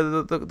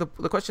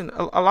the question.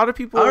 A lot of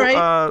people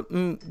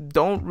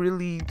don't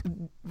really.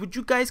 Would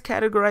you guys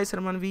categorize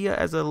Germán Villa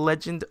as a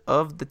legend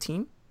of the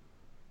team?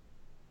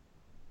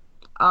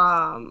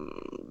 I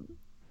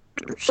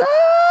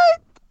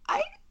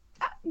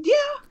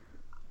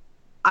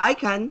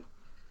can.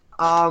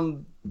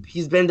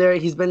 He's been there.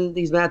 He's been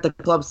at the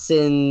club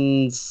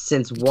since he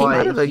what? Came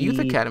out of the youth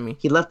academy.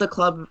 He left the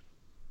club.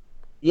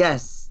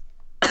 Yes.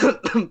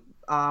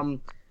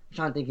 I'm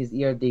trying to think his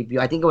year of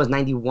debut. I think it was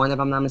 91, if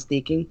I'm not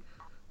mistaken.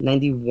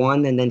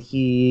 91, and then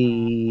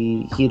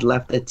he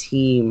left the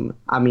team.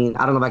 I mean,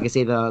 I don't know if I can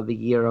say the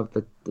year of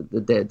the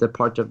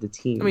departure of the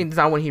team. I mean, it's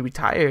not when he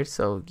retired,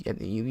 so yeah,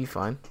 you'll be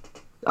fine.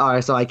 All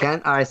right, so I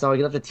can. All right, so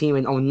he left the team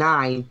in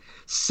 09.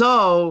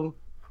 So,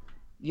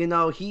 you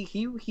know, he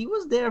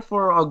was there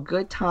for a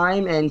good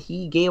time, and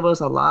he gave us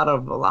a lot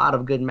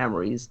of good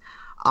memories.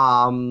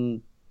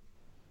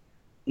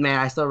 Man,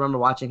 I still remember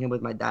watching him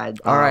with my dad.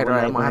 All right.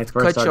 I'm gonna have to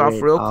cut you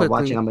off real quickly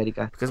watching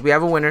America, because we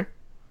have a winner.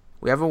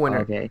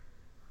 Okay.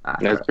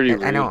 That's pretty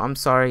rude. I know. I'm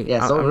sorry.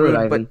 Yeah, so rude,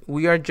 Ivan. But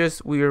we are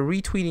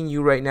retweeting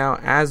you right now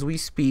as we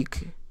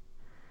speak,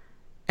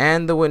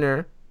 and the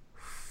winner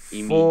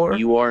for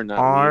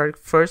our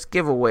first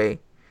giveaway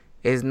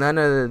is none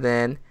other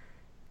than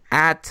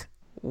at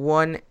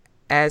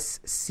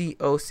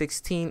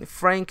 1SCO16.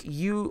 Frank,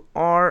 you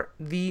are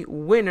the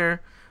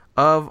winner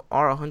of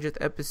our 100th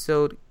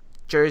episode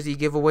jersey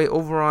giveaway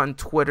over on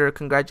Twitter.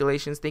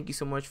 Congratulations. Thank you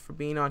so much for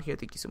being on here.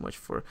 Thank you so much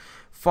for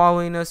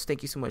following us.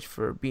 Thank you so much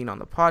for being on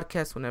the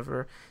podcast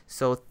whenever.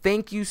 So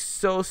thank you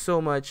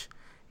so much.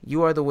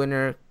 You are the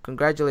winner.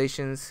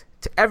 Congratulations.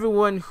 To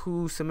everyone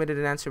who submitted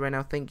an answer right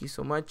now, thank you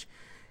so much.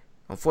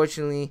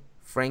 Unfortunately,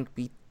 Frank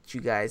beat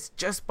you guys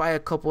just by a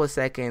couple of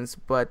seconds,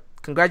 but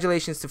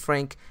congratulations to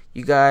Frank.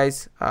 You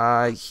guys,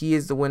 he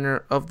is the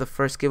winner of the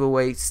first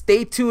giveaway.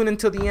 Stay tuned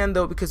until the end,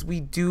 though, because we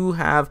do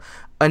have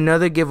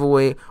another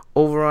giveaway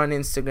over on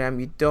Instagram.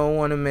 You don't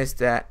want to miss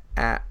that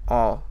at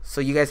all.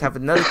 So you guys have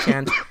another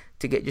chance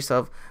to get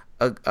yourself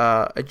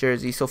a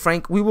jersey. So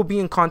Frank, we will be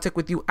in contact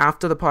with you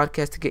after the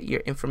podcast to get your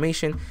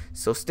information,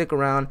 so stick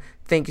around.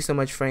 Thank you so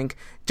much, Frank.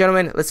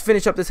 Gentlemen, let's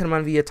finish up this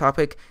Germán Villa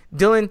topic.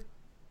 Dylan,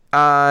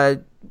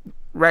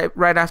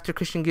 right after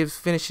Christian gives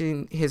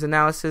finishing his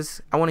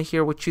analysis, I want to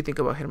hear what you think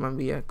about Germán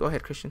Villa. Go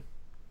ahead, Christian.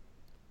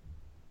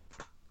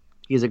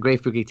 He's a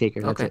great free kick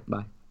taker. That's Okay. it.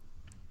 Bye.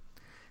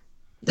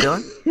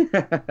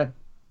 Dylan?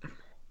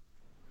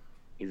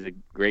 He's a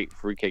great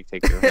free kick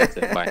taker. That's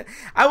it. Bye.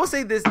 I will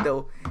say this,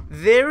 though.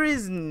 There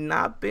has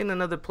not been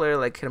another player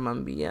like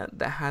Germán Villa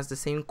that has the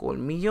same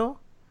colmillo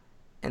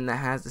and that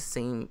has the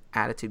same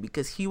attitude,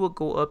 because he will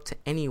go up to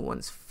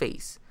anyone's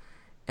face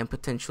and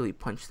potentially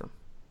punch them.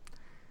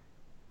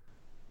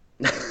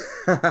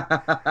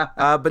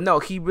 But no,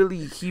 he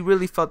really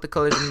felt the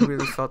colors, and he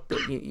really felt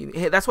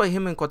that's why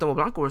him and Cuauhtémoc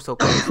Blanco were so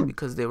close,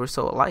 because they were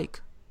so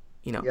alike,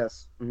 you know.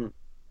 Yes. Mm-hmm.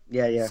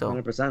 Yeah, So,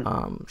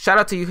 100%. Shout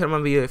out to you,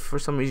 Germán Villa. If for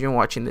some reason you're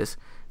watching this,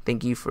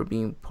 thank you for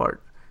being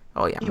part.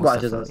 Oh yeah, He most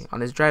watches definitely. us.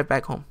 On his drive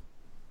back home.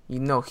 You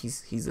know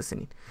he's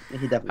listening.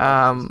 He definitely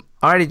watches.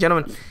 Alrighty,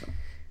 gentlemen.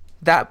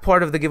 That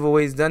part of the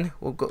giveaway is done.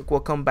 We'll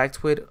come back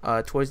to it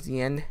towards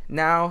the end.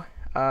 Now,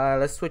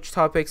 let's switch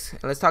topics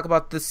and let's talk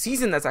about the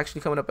season that's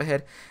actually coming up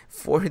ahead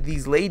for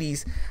these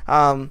ladies.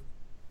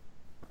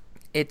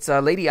 It's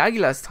Lady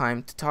Aguila's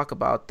time to talk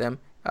about them.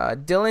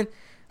 Dylan,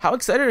 how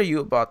excited are you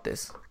about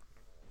this?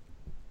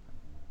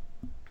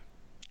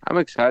 I'm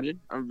excited.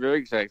 I'm very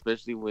excited,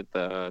 especially with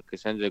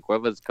Cassandra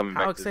Cuevas coming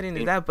back. How to the exciting is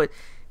team. that? But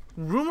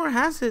rumor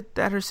has it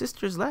that her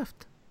sister's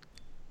left.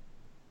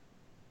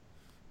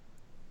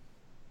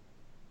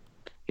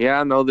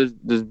 Yeah, no,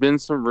 there's been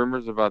some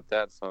rumors about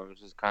that, so I was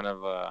just kind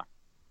of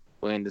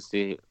waiting to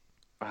see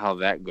how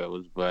that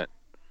goes, but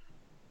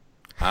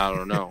I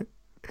don't know.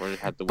 We'll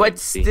just have to wait But and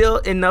see. still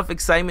enough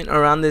excitement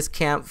around this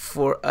camp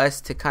for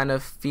us to kind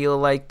of feel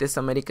like this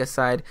America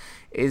side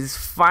is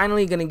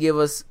finally going to give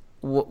us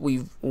what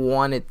we've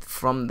wanted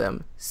from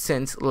them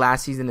since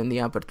last season in the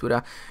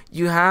Apertura.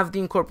 You have the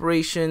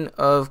incorporation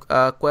of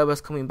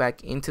Cuevas coming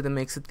back into the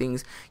mix of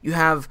things. You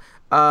have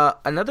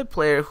another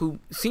player who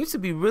seems to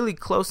be really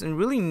close and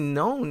really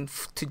known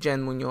to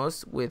Jen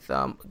Munoz with,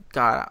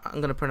 God,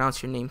 I'm going to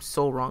pronounce your name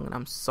so wrong, and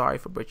I'm sorry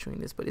for butchering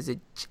this, but is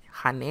it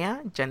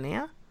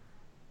Janea?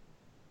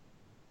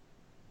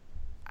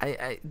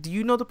 Do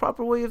you know the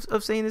proper way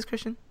of saying this,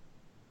 Christian?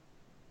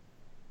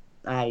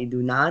 I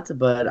do not,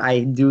 but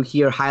I do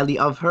hear highly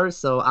of her,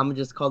 so I'm gonna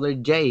just call her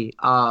Jay.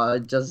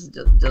 Just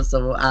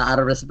so out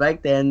of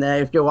respect, and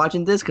if you're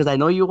watching this, because I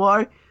know you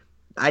are,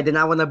 I did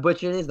not want to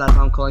butcher this. That's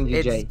why I'm calling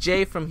you Jay. It's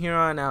Jay from here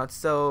on out.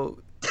 So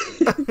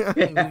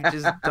we've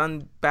just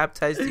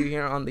baptized you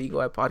here on the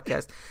Eagle Eye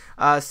podcast.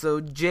 So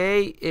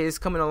Jay is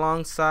coming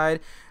alongside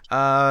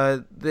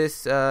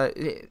this.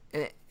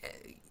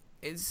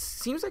 It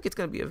seems like it's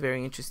going to be a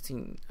very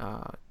interesting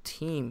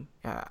team.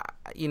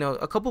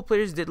 A couple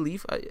players did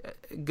leave. A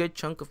good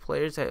chunk of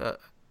players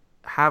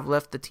have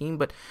left the team,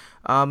 but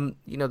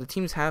the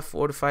teams have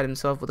fortified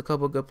themselves with a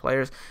couple of good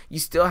players. You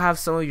still have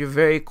some of your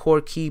very core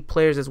key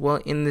players as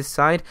well in this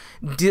side.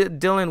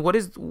 Dylan, what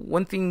is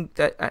one thing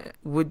that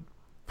would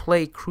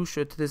play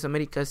crucial to this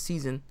America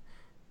season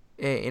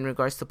in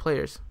regards to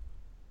players?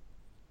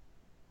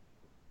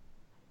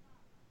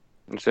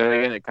 So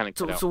again, it kind of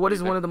cut out. So what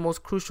is one of the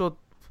most crucial?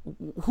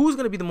 Who's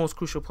going to be the most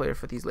crucial player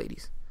for these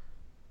ladies?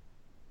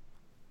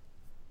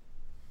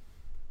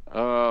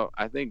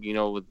 I think,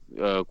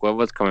 with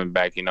Cuevas coming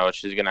back,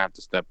 she's going to have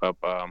to step up.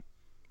 I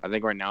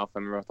think right now, if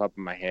I'm off the top of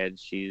my head,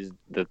 she's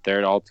the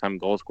third all-time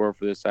goal scorer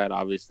for this side.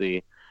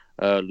 Obviously,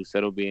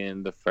 Lucero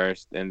being the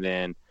first, and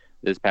then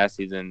this past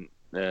season,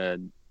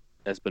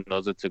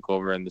 Espinoza took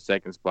over in the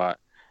second spot.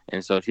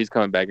 And so she's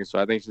coming back. And so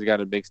I think she's got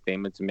a big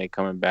statement to make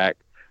coming back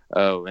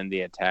in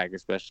the attack,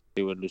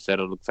 especially with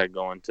Lucero looks like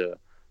going to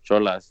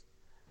Cholas.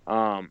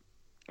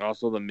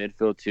 Also the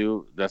midfield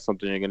too. That's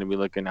something you're going to be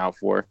looking out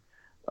for.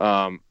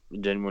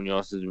 Jen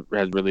Munoz has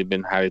really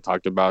been highly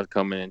talked about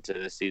coming into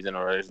this season,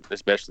 or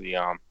especially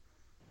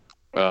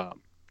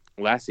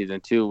last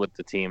season too with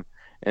the team.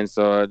 And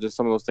so just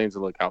some of those things to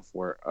look out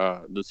for.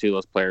 To see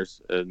those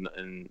players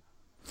in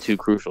two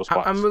crucial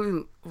spots.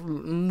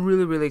 I'm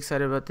really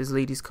excited about these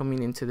ladies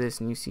coming into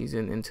this new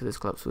season, into this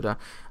Clausura.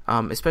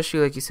 Especially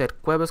like you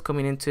said, Cuevas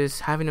coming into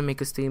this, having to make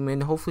a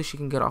statement. Hopefully she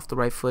can get off the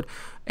right foot,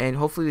 and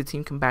hopefully the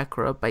team can back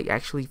her up by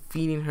actually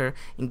feeding her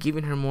and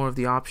giving her more of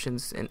the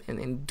options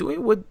and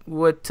doing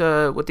what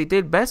they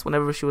did best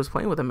whenever she was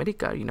playing with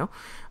America.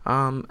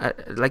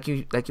 Like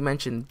you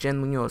mentioned, Jen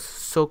Munoz,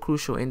 so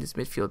crucial in this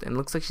midfield, and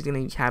looks like she's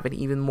going to have an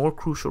even more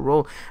crucial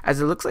role, as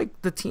it looks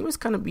like the team is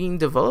kind of being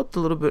developed a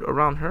little bit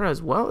around her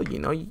as well.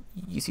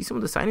 You see some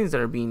of the signings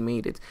that are being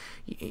made, it's,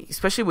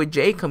 especially with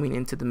Jay coming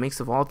into the mix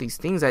of all these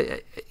things,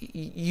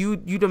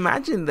 you'd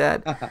imagine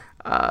that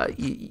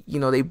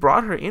they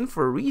brought her in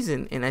for a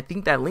reason, and I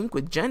think that link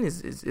with Jen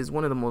is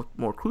one of the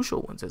more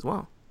crucial ones as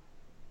well.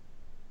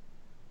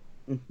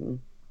 Mm-hmm.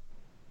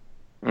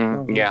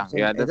 Yeah,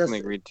 I definitely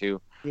agree too.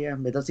 Yeah,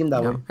 it does seem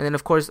that way. And then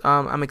of course,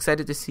 I'm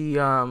excited to see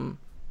what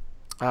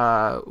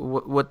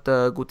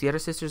the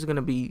Gutierrez sisters are going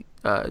to be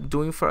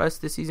doing for us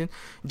this season.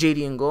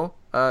 JD and goal,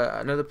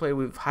 another player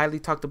we've highly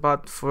talked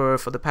about for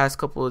the past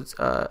couple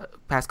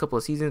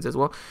of seasons as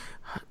well,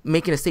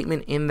 making a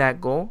statement in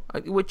that goal,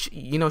 which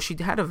she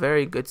had a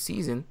very good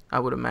season, I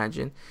would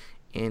imagine,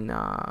 in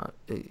the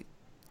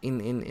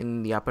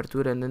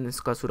Apertura, and then this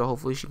Clausura.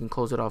 Hopefully she can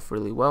close it off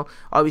really well.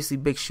 Obviously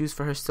big shoes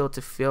for her still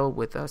to fill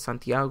with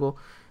Santiago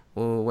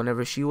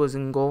whenever she was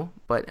in goal,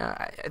 but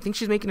I think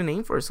she's making a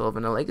name for herself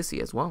and a legacy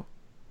as well.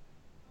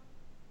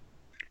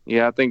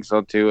 Yeah, I think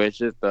so too. It's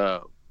just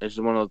one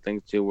of those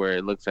things too where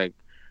it looks like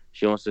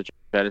she wants to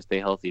try to stay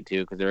healthy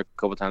too, because there were a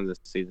couple times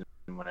this season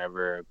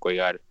whenever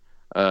Cuellar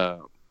had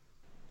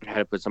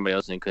to put somebody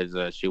else in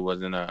because she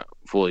wasn't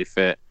fully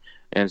fit,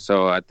 and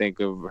so I think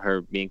of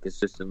her being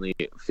consistently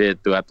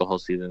fit throughout the whole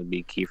season would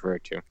be key for her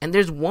too. And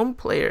there's one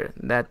player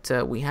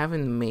that we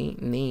haven't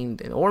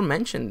named or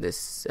mentioned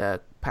this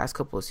past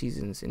couple of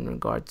seasons in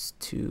regards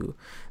to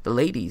the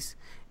ladies,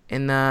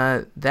 and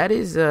that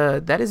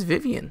is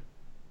Vivian.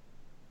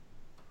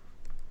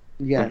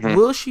 Yeah. Mm-hmm.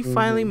 Will she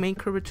finally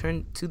make her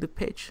return to the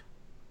pitch?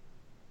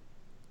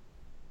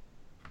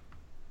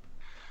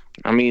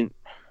 I mean,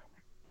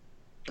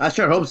 I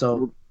sure hope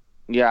so.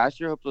 Yeah, I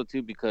sure hope so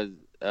too, because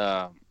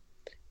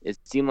it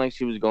seemed like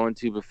she was going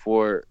to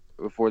before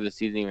the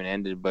season even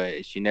ended,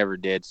 but she never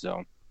did.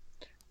 So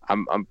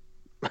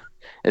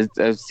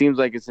it seems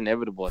like it's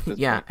inevitable at this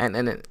point. And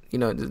it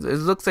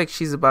looks like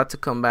she's about to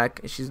come back.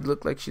 She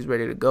looked like she's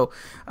ready to go.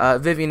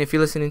 Vivian, if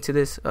you're listening to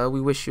this,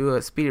 we wish you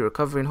a speedy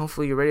recovery, and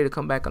hopefully you're ready to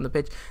come back on the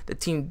pitch. The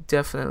team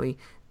definitely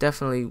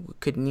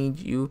could need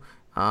you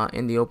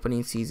in the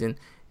opening season,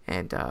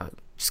 and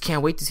just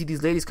can't wait to see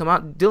these ladies come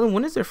out. Dylan,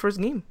 when is their first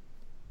game?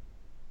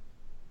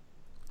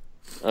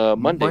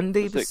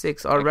 Monday the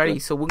 6th already.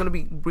 So we're going to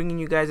be bringing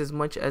you guys as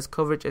much as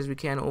coverage as we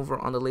can over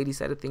on the ladies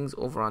side of things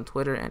over on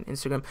Twitter and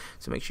Instagram.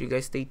 So make sure you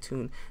guys stay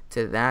tuned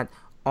to that.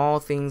 All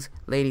things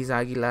Ladies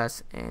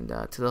Águilas, and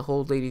to the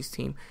whole ladies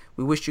team.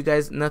 We wish you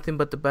guys nothing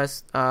but the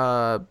best.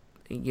 The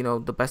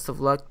best of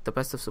luck, the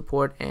best of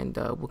support, and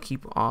we'll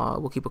keep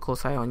a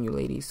close eye on you,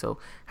 ladies. So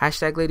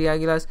 #Lady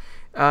Águilas.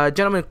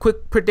 Gentlemen,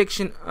 quick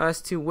prediction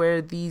as to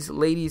where these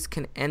ladies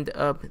can end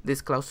up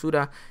this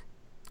clausura.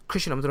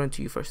 Christian, I'm throwing it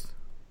to you first.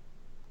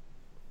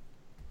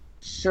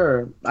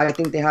 Sure, I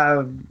think they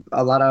have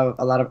a lot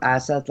of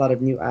assets, a lot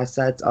of new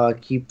assets.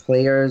 Key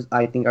players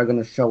I think are going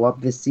to show up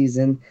this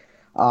season.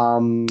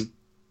 In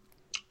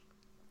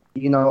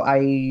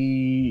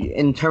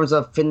terms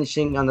of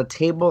finishing on the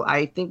table,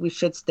 I think we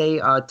should stay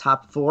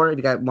top four. If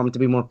you want me to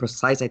be more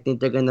precise, I think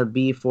they're going to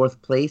be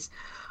fourth place.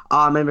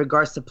 In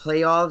regards to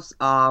playoffs,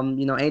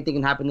 anything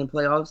can happen in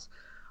playoffs.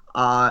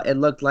 It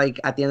looked like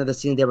at the end of the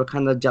season they were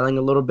kind of gelling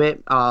a little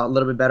bit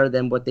better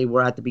than what they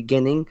were at the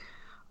beginning.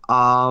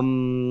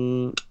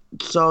 So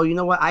you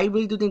know what? I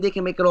really do think they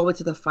can make it all the way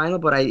to the final,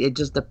 but it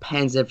just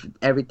depends if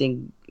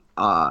everything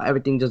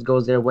just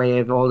goes their way,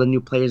 if all the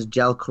new players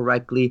gel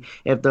correctly,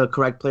 if the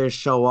correct players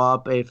show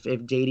up, if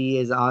JD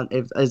is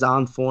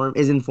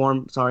in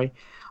form. Sorry.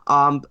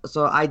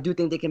 So I do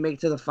think they can make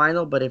it to the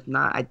final, but if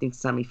not, I think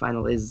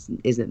semifinal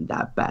isn't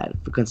that bad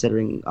for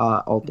considering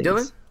all things.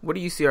 Dylan, what do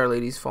you see our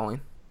ladies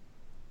falling?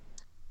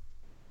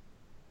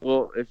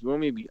 Well, if you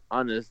want me to be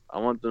honest, I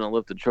want them to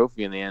lift the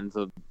trophy in the end.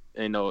 So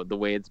the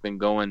way it's been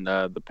going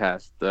the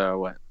past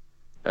 3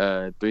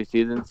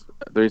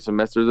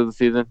 semesters of the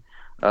season.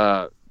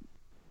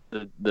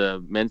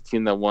 The men's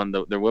team that won,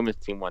 their women's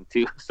team won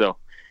too. So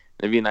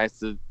it'd be nice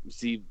to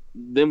see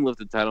them lift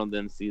the title and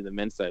then see the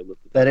men's side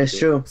lift the title. That is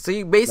true. So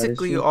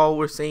all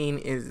we're saying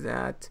is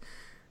that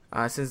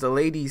since the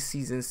ladies'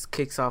 season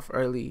kicks off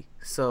early,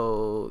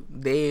 so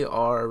they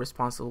are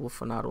responsible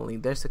for not only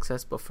their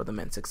success but for the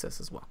men's success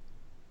as well.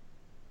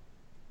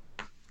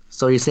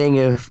 So you're saying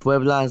if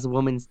Puebla's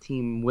women's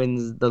team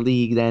wins the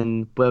league,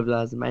 then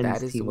Puebla's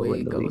men's team will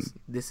win the league?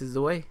 This is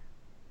the way.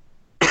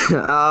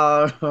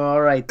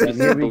 All right, then.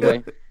 Here we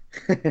go.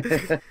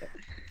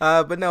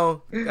 But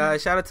no,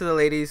 shout out to the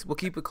ladies. We'll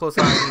keep a close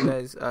eye on you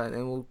guys,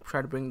 and we'll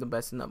try to bring the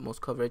best and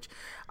utmost coverage.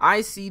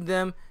 I see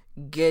them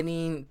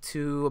getting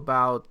to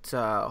about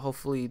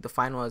hopefully the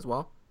final as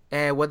well.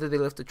 And whether they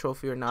lift the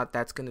trophy or not,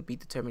 that's going to be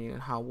determining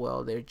on how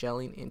well they're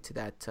gelling into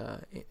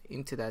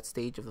that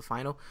stage of the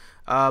final.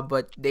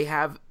 But they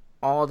have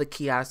all the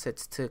key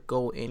assets to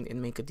go in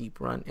and make a deep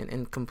run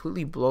and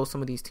completely blow some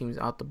of these teams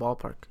out the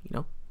ballpark,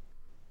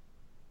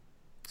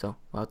 So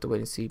we'll have to wait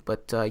and see.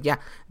 But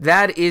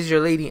that is your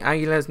Lady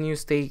Águilas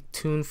news. Stay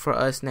tuned for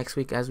us next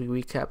week as we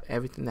recap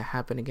everything that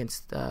happened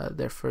against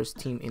their first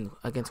team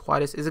against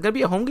Juárez. Is it going to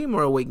be a home game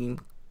or a away game,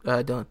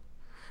 Dylan? I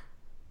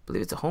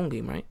believe it's a home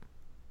game, right?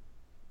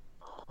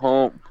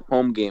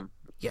 Home game.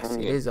 Yes, Home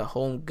it game. is a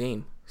home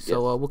game.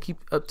 So Yes. we'll keep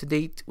up to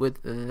date with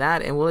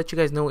that, and we'll let you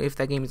guys know if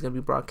that game is going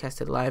to be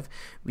broadcasted live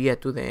via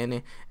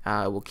TUDN.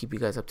 We'll keep you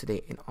guys up to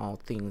date in all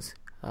things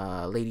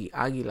Lady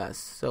Aguilas.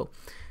 So,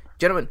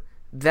 gentlemen,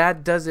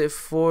 that does it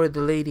for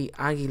the Lady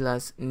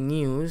Aguilas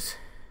news.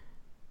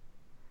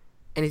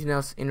 Anything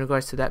else in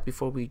regards to that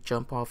before we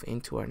jump off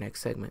into our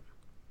next segment?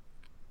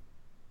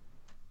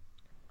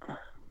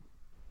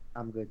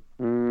 I'm good.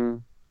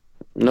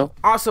 No.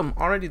 Awesome.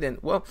 Alrighty then.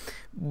 Well,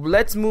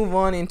 let's move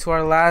on into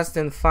our last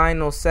and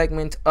final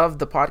segment of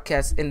the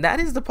podcast, and that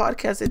is the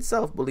podcast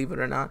itself, believe it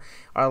or not.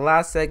 Our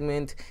last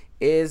segment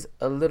is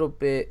a little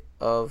bit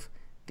of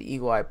the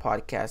Eagle Eye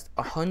podcast.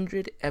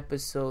 100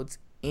 episodes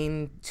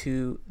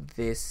into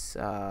this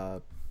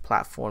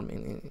platform.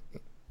 And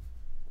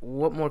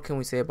what more can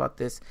we say about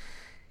this?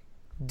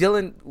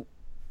 Dylan,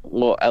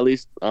 Well, at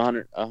least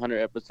 100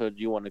 episodes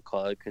you want to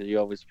call it, because you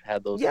always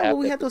had those. yeah, half well,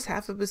 we had episodes. those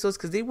half episodes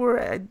because they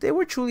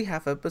were truly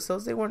half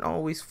episodes. They weren't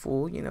always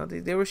full, you know.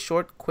 They were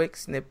short, quick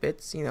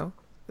snippets, you know.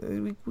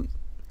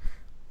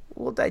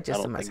 We'll I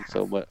digest don't them as think half.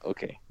 so, but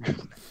okay.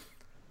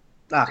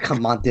 Ah,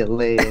 come on,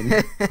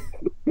 Dylan.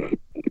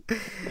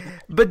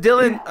 But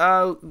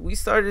Dylan, we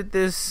started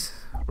this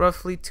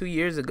roughly 2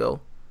 years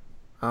ago.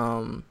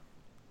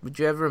 Would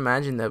you ever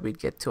imagine that we'd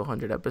get to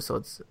 100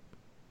 episodes?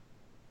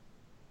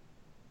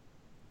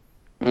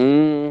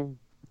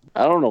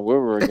 I don't know where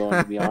we're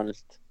going, to be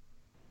honest.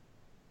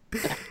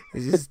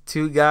 It's just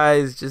two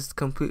guys just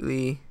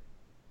completely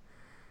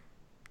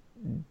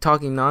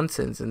talking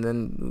nonsense, and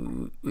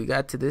then we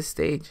got to this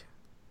stage.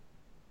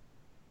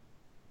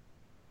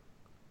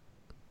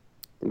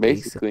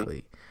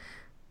 Basically.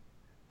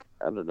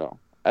 I don't know.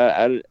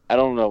 I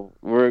don't know.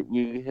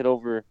 We hit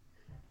over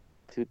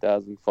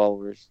 2,000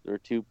 followers, or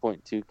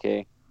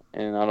 2.2K,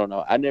 and I don't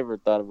know. I never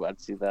thought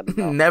I'd see that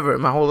amount. Never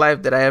in my whole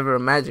life did I ever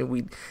imagine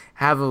we'd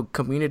have a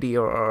community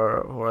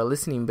or a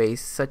listening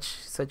base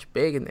such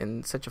big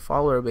and such a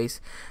follower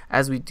base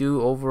as we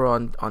do over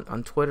on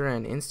Twitter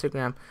and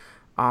Instagram.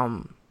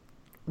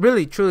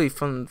 Really, truly,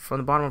 from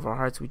the bottom of our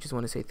hearts, we just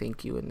want to say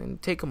thank you,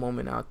 and take a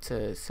moment out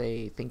to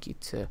say thank you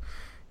to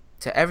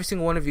every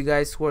single one of you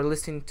guys who are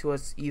listening to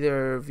us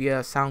either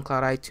via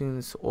SoundCloud,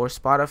 iTunes, or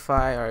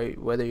Spotify, or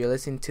whether you're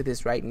listening to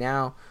this right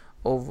now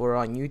over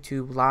on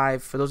YouTube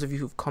live. For those of you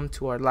who've come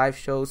to our live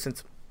shows,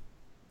 since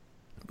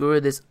we were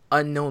this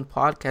unknown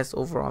podcast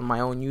over on my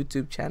own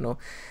YouTube channel,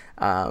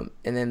 and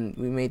then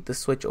we made the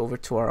switch over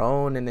to our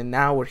own, and then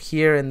now we're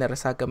here in the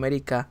Resaca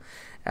America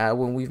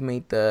when we've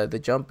made the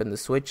jump and the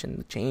switch and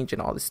the change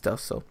and all this stuff.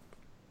 So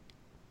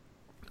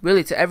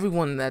really, to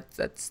everyone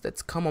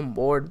that's come on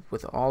board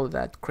with all of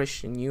that,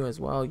 Christian, you as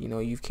well, you know,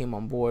 you've came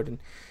on board, and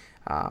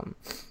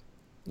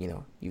you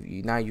know,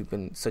 you've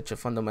been such a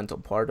fundamental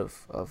part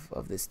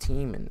of this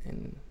team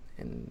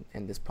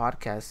and this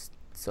podcast.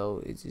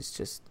 So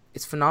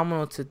it's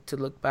phenomenal to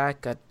look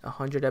back at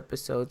 100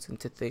 episodes and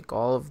to think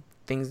all of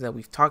things that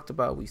we've talked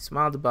about, we've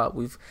smiled about,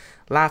 we've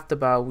laughed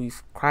about,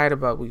 we've cried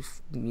about,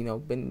 we've, you know,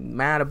 been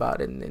mad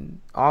about, and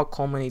all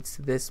culminates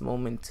to this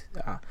moment,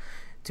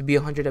 to be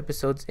 100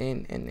 episodes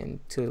in, and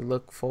to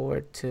look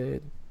forward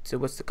to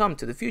what's to come,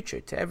 to the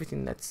future, to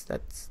everything that's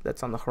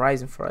on the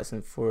horizon for us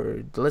and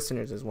for the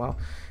listeners as well.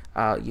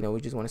 You know, we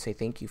just want to say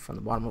thank you from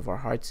the bottom of our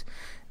hearts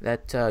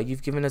that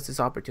you've given us this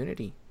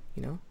opportunity,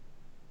 you know.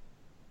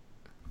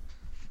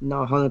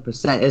 No,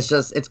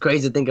 100%. It's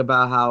crazy to think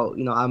about how,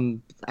 you know,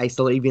 I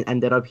still even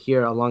ended up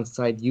here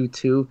alongside you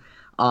two.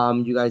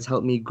 You guys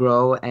helped me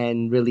grow,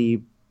 and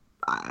really,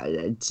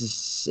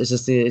 it's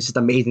just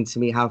amazing to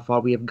me how far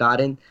we have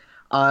gotten.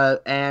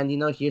 And you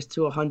know, here's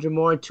to 100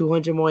 more,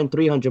 200 more, and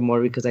 300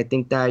 more, because I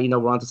think that, you know,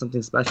 we're onto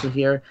something special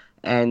here,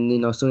 and you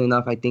know, soon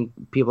enough, I think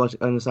people are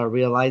going to start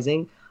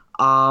realizing.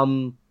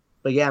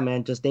 But yeah,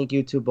 man, just thank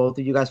you to both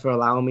of you guys for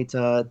allowing me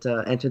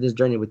to enter this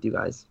journey with you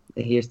guys.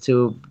 And here's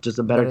to just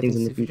the better things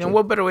in the future. And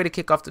what better way to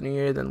kick off the new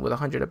year than with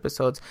 100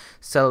 episodes,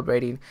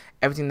 celebrating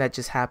everything that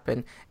just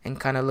happened, and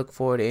kind of look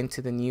forward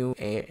into the new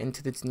era,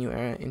 into this new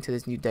era, into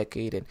this new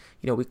decade. And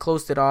you know, we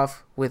closed it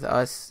off with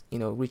us, you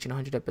know, reaching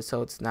 100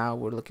 episodes. Now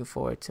we're looking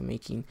forward to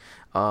making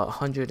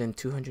 100 and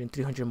 200 and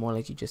 300 more,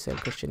 like you just said,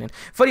 Christian. And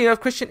funny enough,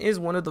 Christian is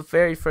one of the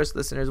very first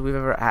listeners we've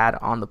ever had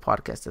on the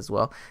podcast as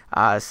well.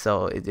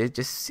 So it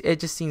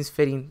just seems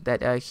fitting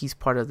that he's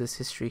part of this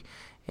history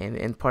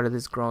and part of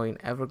this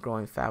ever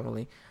growing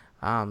family.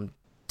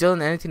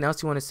 Dylan, anything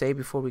else you want to say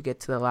before we get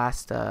to the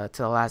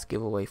last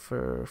giveaway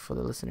for the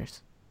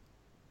listeners?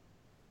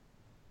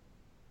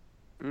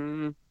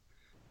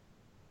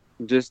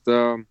 Just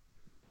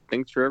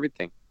thanks for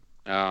everything.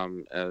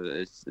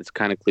 It's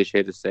kind of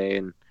cliche to say,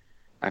 and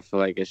I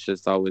feel like it's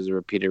just always a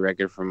repeated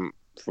record from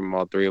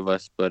all three of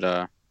us.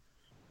 But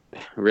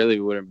really,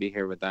 we wouldn't be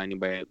here without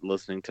anybody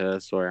listening to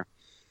us or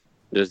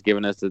just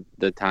giving us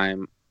the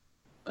time,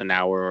 an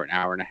hour or an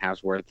hour and a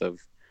half's worth of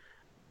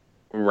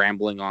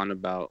rambling on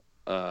about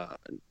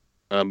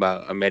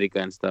America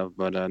and stuff.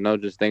 But no,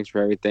 just thanks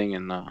for everything,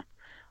 and I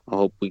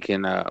hope we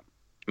can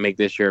make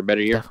this year a better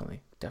year.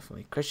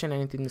 Definitely. Christian,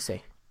 anything to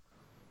say?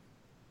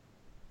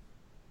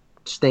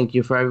 just thank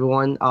you for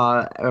everyone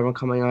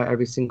coming out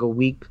every single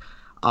week.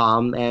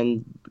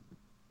 And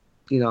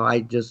I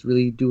just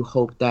really do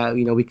hope that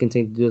we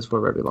continue to do this for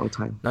a very long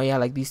time. No, yeah,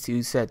 like these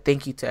two said,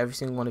 thank you to every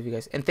single one of you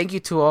guys, and thank you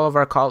to all of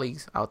our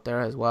colleagues out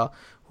there as well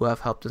who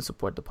have helped and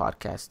support the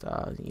podcast.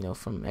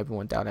 From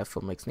everyone down at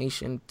Filmix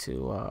Nation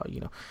to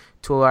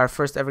to our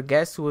first ever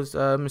guest, who was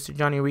Mr.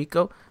 Johnny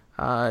Rico.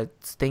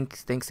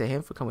 Thanks to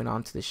him for coming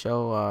on to the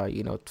show.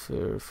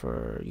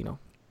 For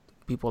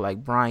people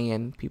like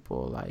Brian,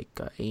 people like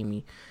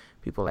Amy,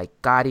 people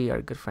like Gotti,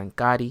 our good friend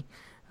Gotti,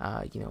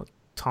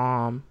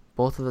 Tom,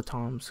 both of the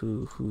Toms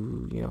who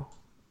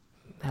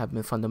have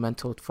been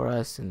fundamental for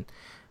us and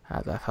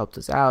have helped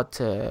us out,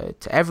 to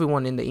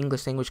everyone in the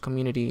English language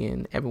community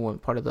and everyone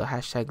part of the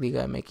hashtag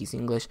Liga MX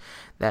English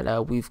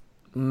that we've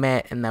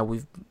met and that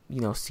we've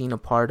seen a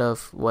part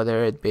of,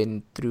 whether it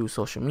been through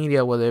social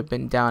media, whether it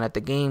been down at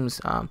the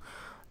games,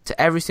 to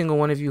every single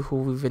one of you who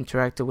we've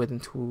interacted with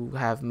and who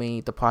have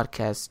made the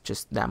podcast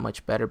just that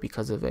much better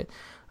because of it.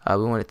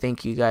 We want to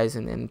thank you guys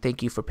and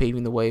thank you for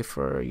paving the way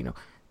for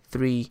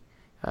three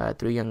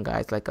young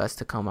guys like us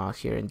to come out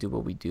here and do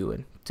what we do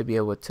and to be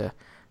able to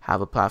have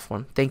a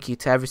platform. Thank you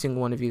to every single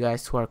one of you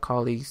guys, to our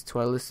colleagues, to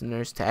our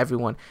listeners, to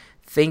everyone.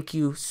 Thank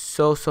you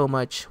so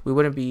much. We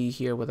wouldn't be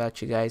here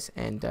without you guys.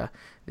 And the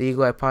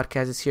Eagle Eye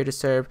Podcast is here to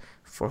serve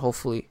for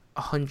hopefully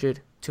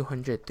 100,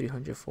 200,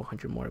 300,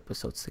 400 more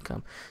episodes to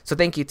come. So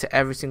thank you to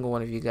every single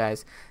one of you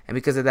guys. And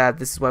because of that,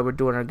 this is why we're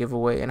doing our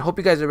giveaway. And I hope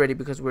you guys are ready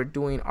because we're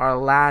doing our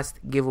last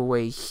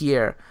giveaway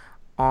here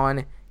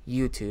on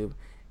YouTube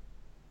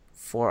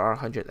for our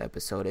 100th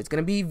episode. It's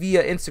going to be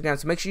via Instagram,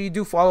 so make sure you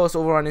do follow us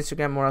over on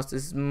Instagram, or else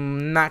it's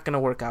not going to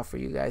work out for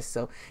you guys.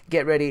 So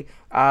get ready.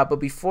 But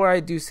before I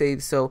do say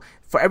so,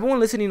 for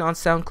everyone listening on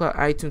SoundCloud,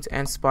 iTunes,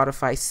 and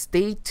Spotify,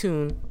 stay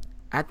tuned.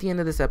 At the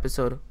end of this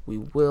episode, we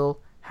will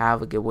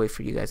have a giveaway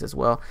for you guys as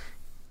well.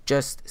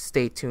 Just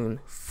stay tuned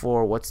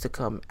for what's to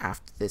come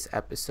after this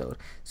episode,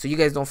 so you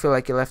guys don't feel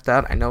like you're left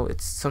out. I know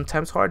it's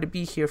sometimes hard to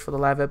be here for the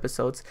live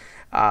episodes,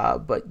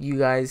 but you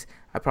guys,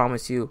 I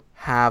promise you,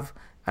 have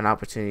an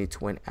opportunity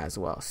to win as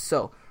well.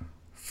 So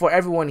for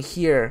everyone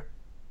here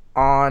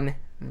on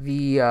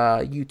the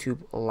YouTube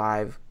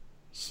live,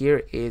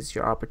 here is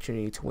your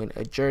opportunity to win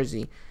a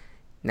jersey.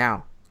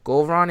 Now go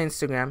over on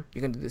Instagram.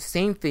 You're gonna do the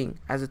same thing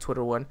as the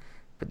Twitter one,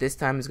 but this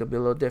time it's gonna be a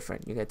little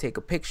different. You're gonna take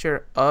a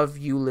picture of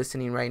you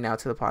listening right now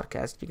to the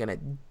podcast. You're gonna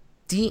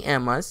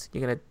DM us.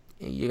 You're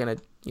gonna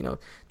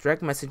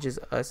direct messages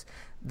us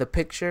the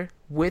picture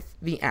with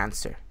the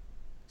answer.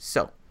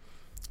 So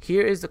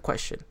here is the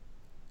question: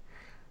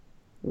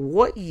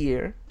 what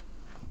year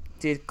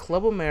did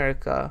Club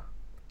America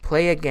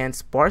play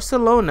against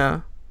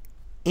Barcelona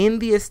in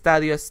the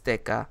Estadio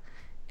Azteca,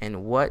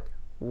 and what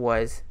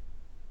was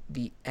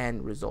the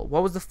end result?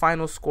 What was the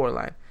final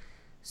scoreline?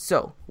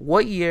 So,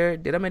 what year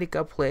did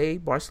America play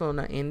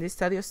Barcelona in the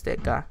Estadio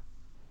Azteca,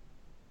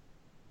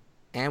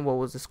 and what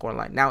was the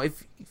scoreline? Now,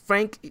 if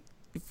Frank,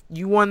 if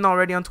you won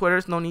already on Twitter,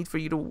 there's no need for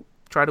you to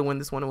try to win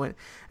this one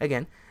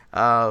again.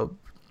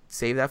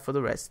 Save that for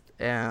the rest.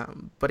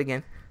 But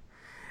again,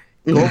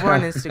 go over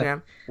on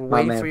Instagram. We're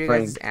waiting for you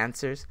guys'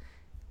 answers.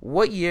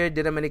 What year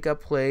did America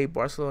play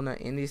Barcelona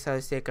in the Estadio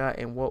Azteca,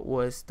 and what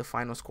was the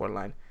final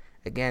scoreline?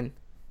 Again,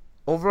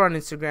 over on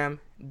Instagram,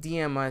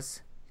 DM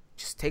us.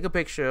 Just take a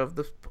picture of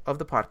the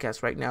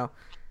podcast right now.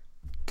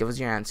 Give us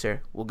your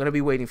answer. We're gonna be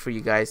waiting for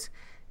you guys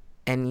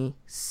any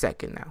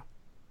second now.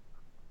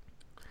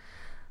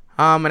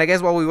 And I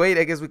guess while we wait,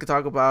 I guess we could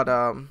talk about.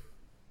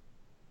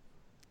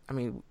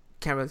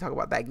 Can't really talk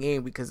about that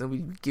game because then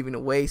we'd be giving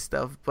away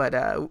stuff. But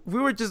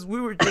we were just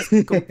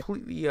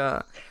completely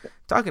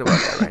talking about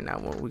that right now.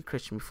 What we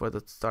Christian before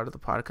the start of the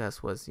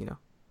podcast was,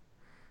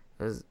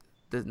 was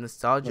the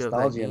nostalgia of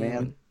that game.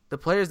 Man. The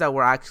players that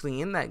were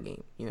actually in that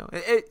game.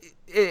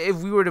 If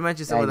we were to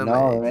mention some of them,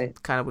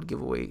 it kind of would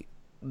give away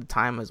the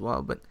time as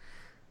well. But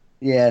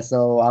yeah,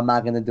 so I'm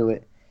not gonna do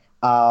it.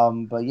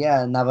 But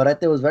yeah,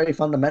 Navarrete was very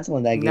fundamental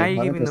in that game. Now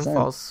you're 100%. Giving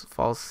them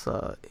false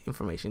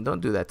information.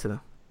 Don't do that to them.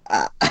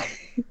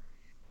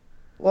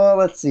 Well,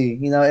 let's see.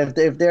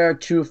 If they are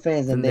true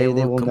fans, then they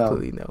will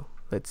completely know.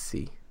 Let's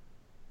see.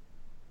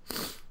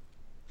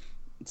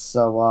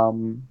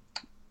 So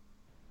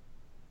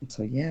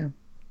yeah,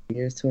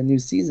 here's to a new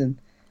season.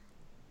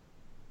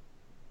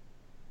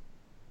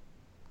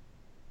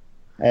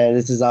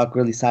 This is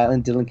awkwardly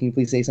silent. Dylan, can you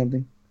please say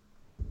something?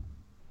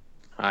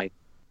 Hi.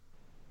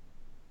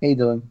 Hey,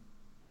 Dylan.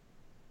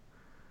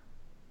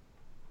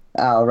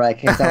 All right.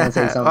 Can someone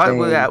say something?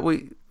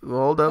 we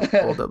hold up.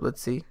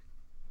 Let's see.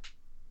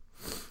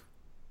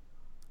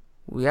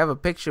 We have a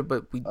picture,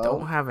 but we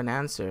don't have an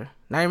answer.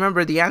 Now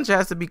remember, the answer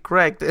has to be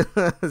correct.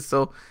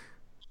 So,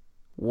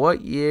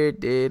 what year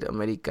did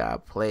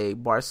America play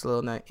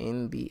Barcelona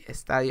in the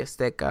Estadio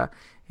Azteca,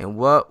 and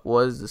what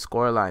was the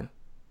scoreline?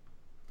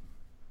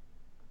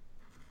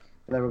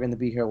 That we're going to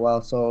be here a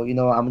while, so I'm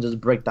going to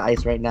just break the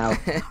ice right now.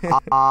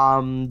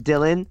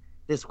 Dylan,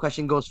 this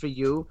question goes for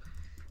you.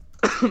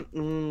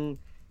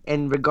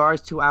 in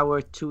regards to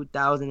our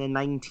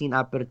 2019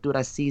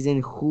 Apertura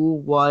season, who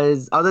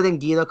was, other than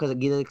Guido, because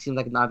Guido seems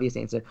like an obvious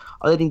answer,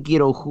 other than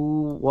Guido,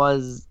 who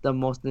was the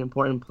most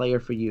important player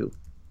for you?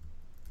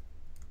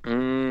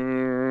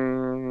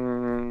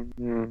 Mm,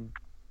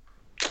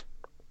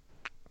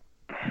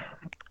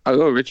 I'll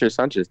go Richard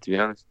Sanchez, to be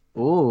honest.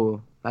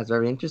 Ooh, that's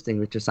very interesting,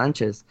 Richard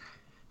Sanchez.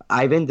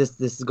 Ivan,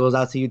 this goes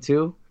out to you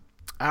too.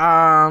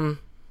 Yeah,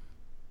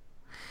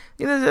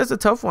 that's a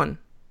tough one.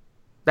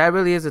 That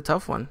really is a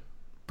tough one,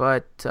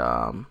 but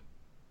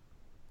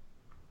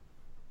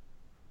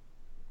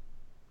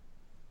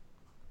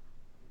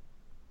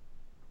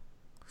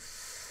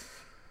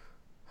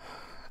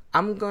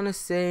I'm gonna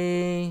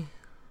say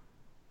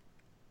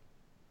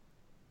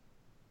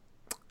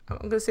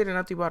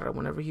Renato Ibarra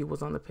whenever he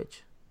was on the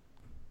pitch.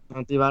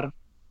 Antibar.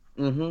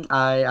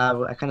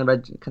 I kind of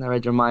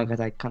read your mind because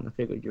I kind of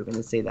figured you were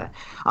gonna say that.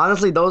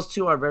 Honestly, those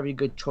two are very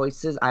good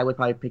choices. I would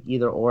probably pick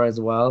either or as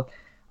well.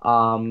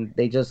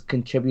 They just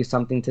contribute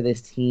something to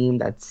this team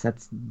that's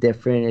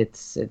different.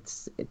 It's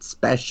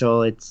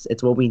special.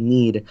 It's what we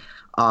need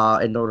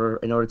in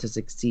order to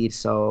succeed.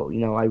 So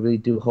I really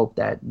do hope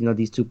that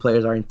these two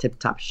players are in tip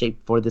top shape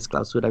for this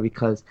clausura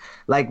because,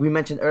 like we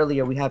mentioned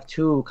earlier, we have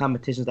two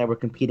competitions that we're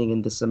competing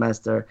in this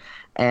semester,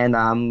 and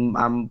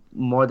I'm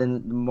more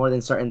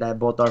than certain that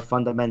both are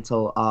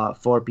fundamental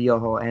for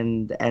Piojo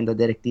and the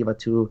Directiva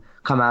to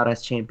come out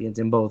as champions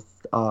in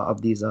both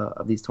of these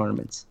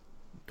tournaments.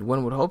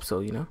 One would hope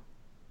so,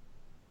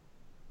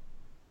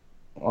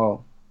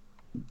 Oh,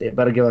 they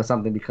better give us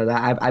something because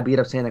I beat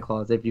up Santa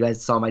Claus. If you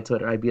guys saw my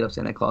Twitter, I beat up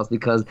Santa Claus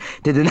because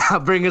they did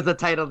not bring us the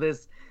title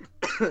this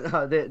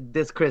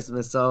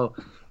Christmas. So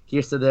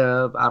here's to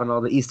the, I don't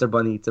know, the Easter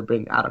Bunny to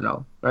bring, I don't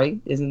know, right?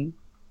 Isn't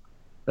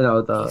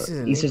no,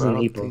 the Easter's in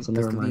April, so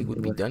This never league mind.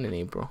 would be done in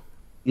April.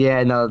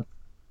 Yeah, no.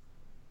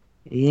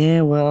 Yeah,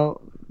 well,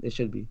 it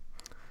should be.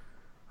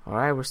 All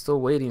right, we're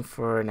still waiting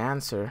for an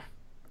answer.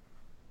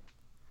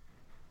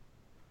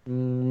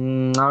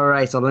 All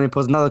right, so let me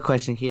pose another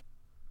question here.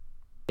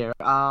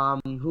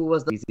 Who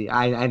was the easy?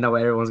 I know what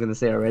everyone's gonna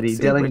say already.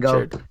 Say Dylan, go.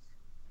 Richard.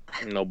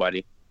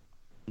 Nobody.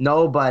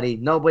 Nobody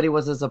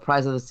was the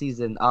surprise of the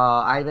season.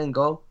 Ivan,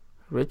 go.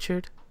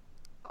 Richard?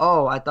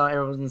 Oh, I thought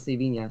everyone was gonna say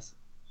Viñas.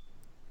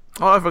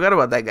 Oh, I forgot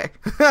about that guy.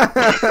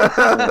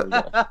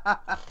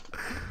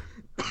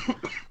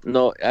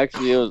 No,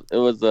 actually, it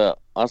was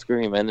Oscar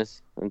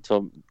Jimenez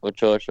until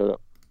Ochoa showed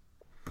up.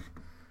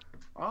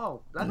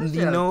 Oh, that's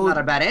actually not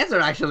a bad answer,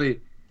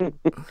 actually.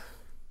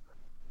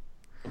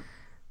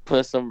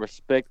 Put some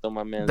respect on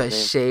my man's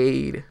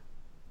name.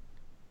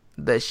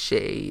 The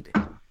shade.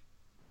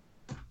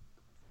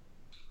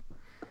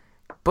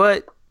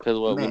 But because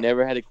we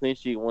never had a clean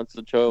sheet once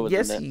Ochoa was in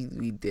yes, there.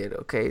 we did.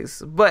 Okay,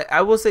 but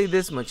I will say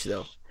this much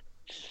though.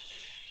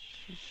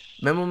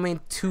 Memo made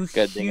two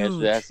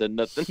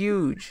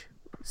huge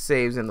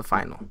saves in the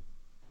final.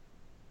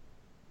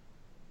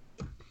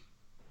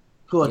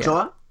 Who,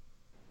 Ochoa? Yeah.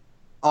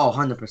 Oh,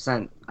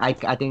 100%. I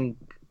think,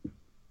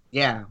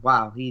 yeah,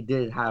 wow, he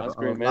did have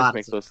Oscar a lot.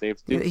 Makes those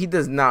saves too. He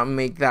does not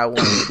make that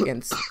one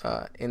against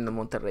in the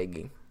Monterrey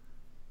game.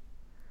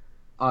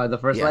 The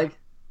first leg?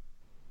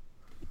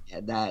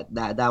 Yeah,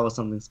 that was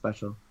something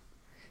special.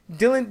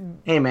 Dylan,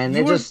 hey man,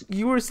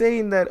 you were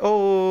saying that I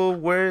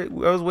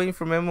was waiting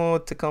for Memo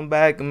to come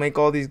back and make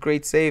all these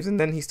great saves, and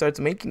then he starts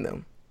making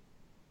them.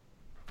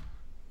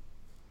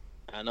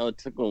 I know it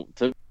took a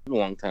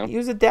long time. He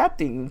was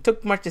adapting. It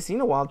took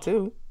Marchesino a while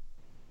too.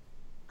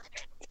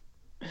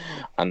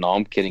 I know,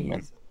 I'm kidding,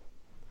 man.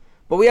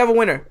 But we have a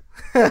winner.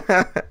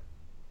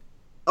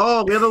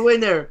 Oh, we have a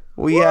winner.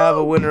 We have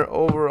a winner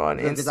over on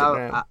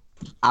Instagram.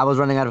 I was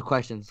running out of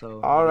questions,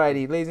 so.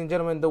 Alrighty, ladies and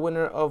gentlemen, the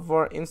winner of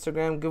our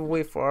Instagram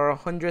giveaway for our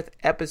 100th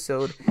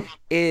episode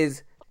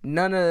is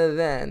none other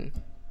than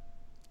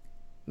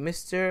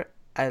Mr.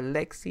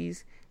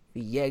 Alexis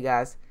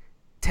Villegas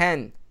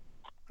 10.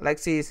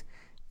 Alexis,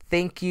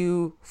 thank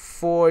you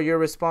for your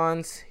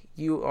response.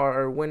 You are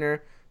our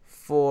winner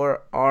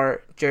for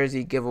our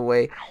jersey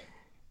giveaway.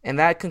 And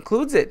that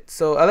concludes it.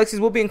 So, Alexis,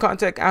 we'll be in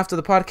contact after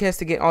the podcast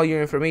to get all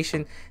your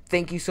information.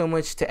 Thank you so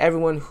much to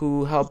everyone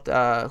who helped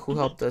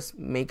us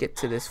make it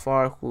to this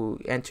far, who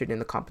entered in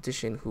the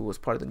competition, who was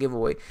part of the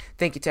giveaway.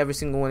 Thank you to every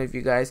single one of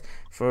you guys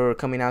for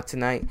coming out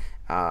tonight.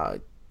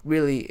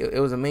 Really, it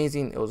was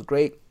amazing. It was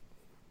great.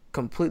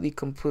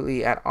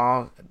 Completely at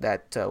awe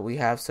that we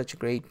have such a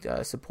great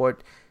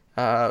support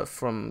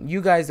from you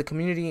guys, the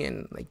community,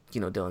 and like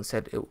Dylan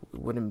said, it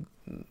wouldn't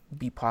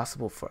be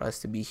possible for us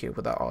to be here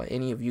without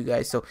any of you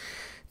guys. So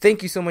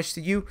thank you so much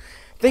to you.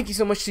 Thank you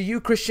so much to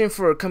you, Christian,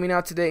 for coming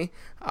out today.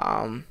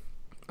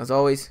 As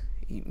always,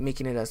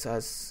 making it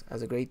as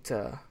a great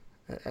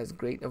as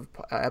great of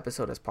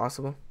episode as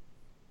possible.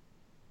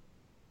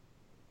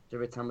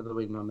 Favorite time of the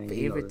week, my man.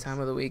 Favorite time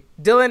of the week.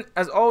 Dylan,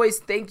 as always,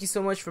 thank you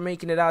so much for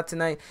making it out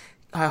tonight.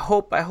 I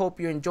hope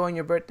you're enjoying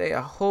your birthday.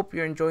 I hope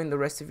you're enjoying the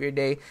rest of your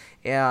day.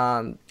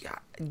 Answer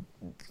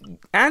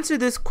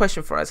this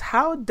question for us.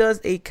 How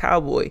does a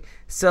cowboy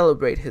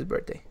celebrate his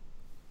birthday?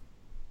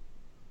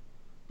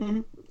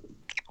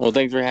 Well,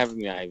 thanks for having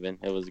me, Ivan.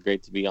 It was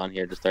great to be on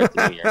here to start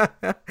the new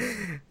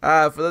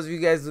year. For those of you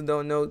guys who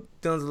don't know,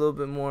 Dylan's a little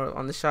bit more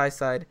on the shy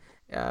side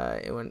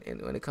when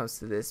it comes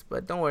to this,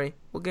 but don't worry,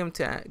 we'll get him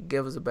to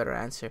give us a better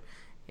answer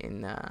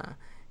in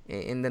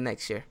the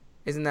next year.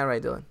 Isn't that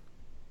right, Dylan?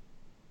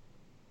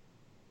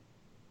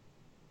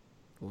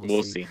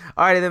 We'll see.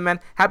 All right, then, man.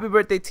 Happy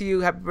birthday to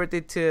you. Happy birthday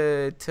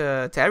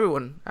to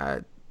everyone.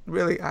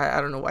 Really,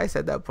 I don't know why I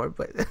said that part,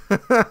 but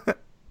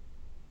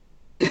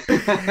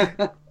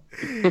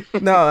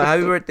no,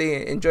 happy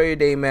birthday. Enjoy your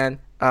day, man.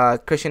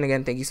 Christian,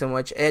 again, thank you so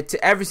much.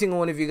 To every single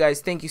one of you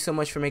guys, thank you so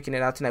much for making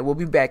it out tonight. We'll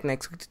be back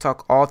next week to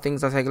talk all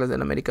things Las Águilas del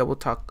América. We'll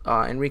talk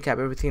and recap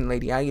everything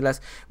Lady Águilas.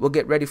 We'll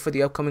get ready for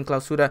the upcoming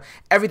clausura.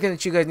 Everything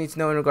that you guys need to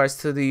know in regards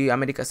to the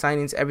América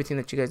signings, everything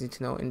that you guys need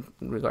to know in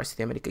regards to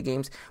the América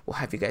games, we'll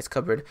have you guys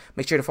covered.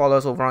 Make sure to follow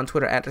us over on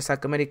Twitter at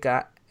Resaca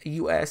America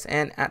US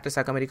and at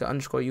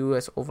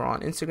 @ResacaAmerica_US over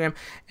on Instagram.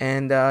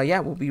 And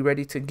we'll be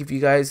ready to give you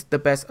guys the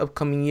best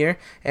upcoming year.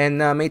 And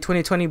may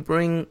 2020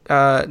 bring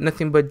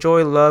nothing but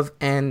joy, love,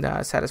 and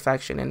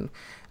satisfaction and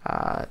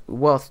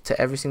wealth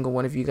to every single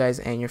one of you guys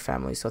and your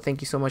families. So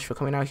thank you so much for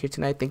coming out here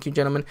tonight. Thank you,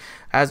 gentlemen.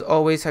 As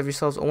always, have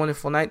yourselves a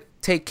wonderful night.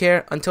 Take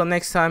care. Until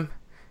next time.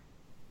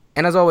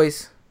 And as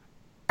always,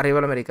 Arriba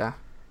la América.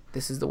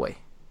 This is the way.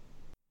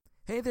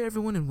 Hey there,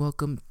 everyone, and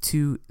welcome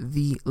to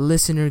the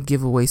listener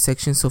giveaway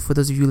section. So for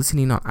those of you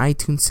listening on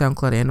iTunes,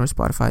 SoundCloud, and or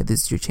Spotify,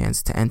 this is your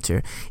chance to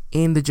enter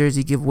in the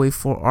jersey giveaway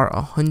for our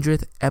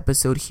 100th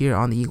episode here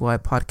on the Eagle Eye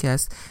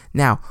Podcast.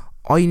 Now,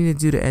 all you need to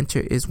do to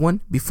enter is 1,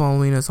 be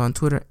following us on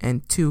Twitter,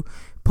 and 2,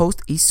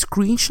 post a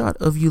screenshot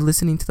of you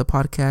listening to the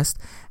podcast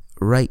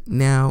right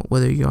now,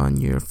 whether you're on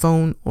your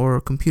phone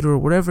or computer or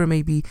whatever it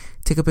may be.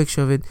 Take a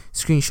picture of it,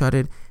 screenshot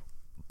it,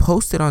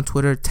 post it on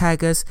Twitter,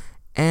 tag us,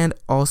 and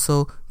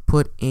also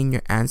put in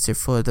your answer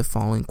for the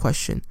following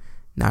question.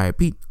 Now, I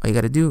repeat, all you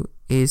got to do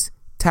is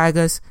tag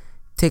us,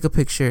 take a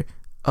picture,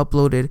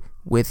 upload it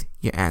with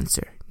your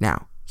answer.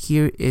 Now,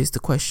 here is the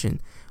question.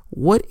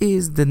 What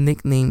is the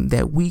nickname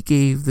that we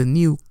gave the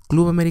new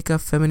Club America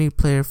feminine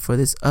player for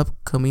this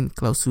upcoming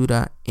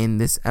clausura in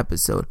this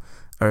episode?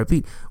 I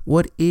repeat,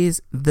 what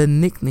is the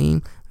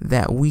nickname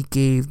that we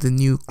gave the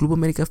new Club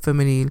America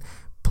feminine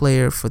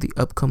player for the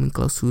upcoming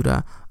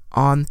clausura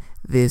on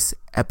this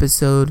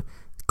episode?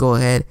 Go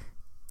ahead,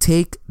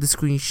 take the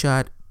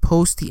screenshot,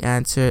 post the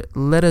answer,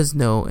 let us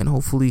know, and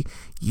hopefully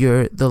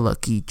you're the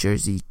lucky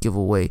jersey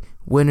giveaway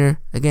winner.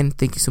 Again,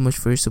 thank you so much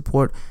for your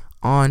support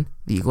on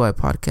the Eagle Eye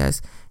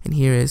Podcast, and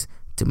here is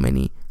to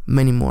many,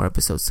 many more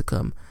episodes to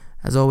come.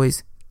 As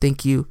always,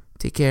 thank you,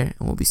 take care,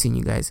 and we'll be seeing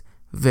you guys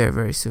very,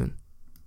 very soon.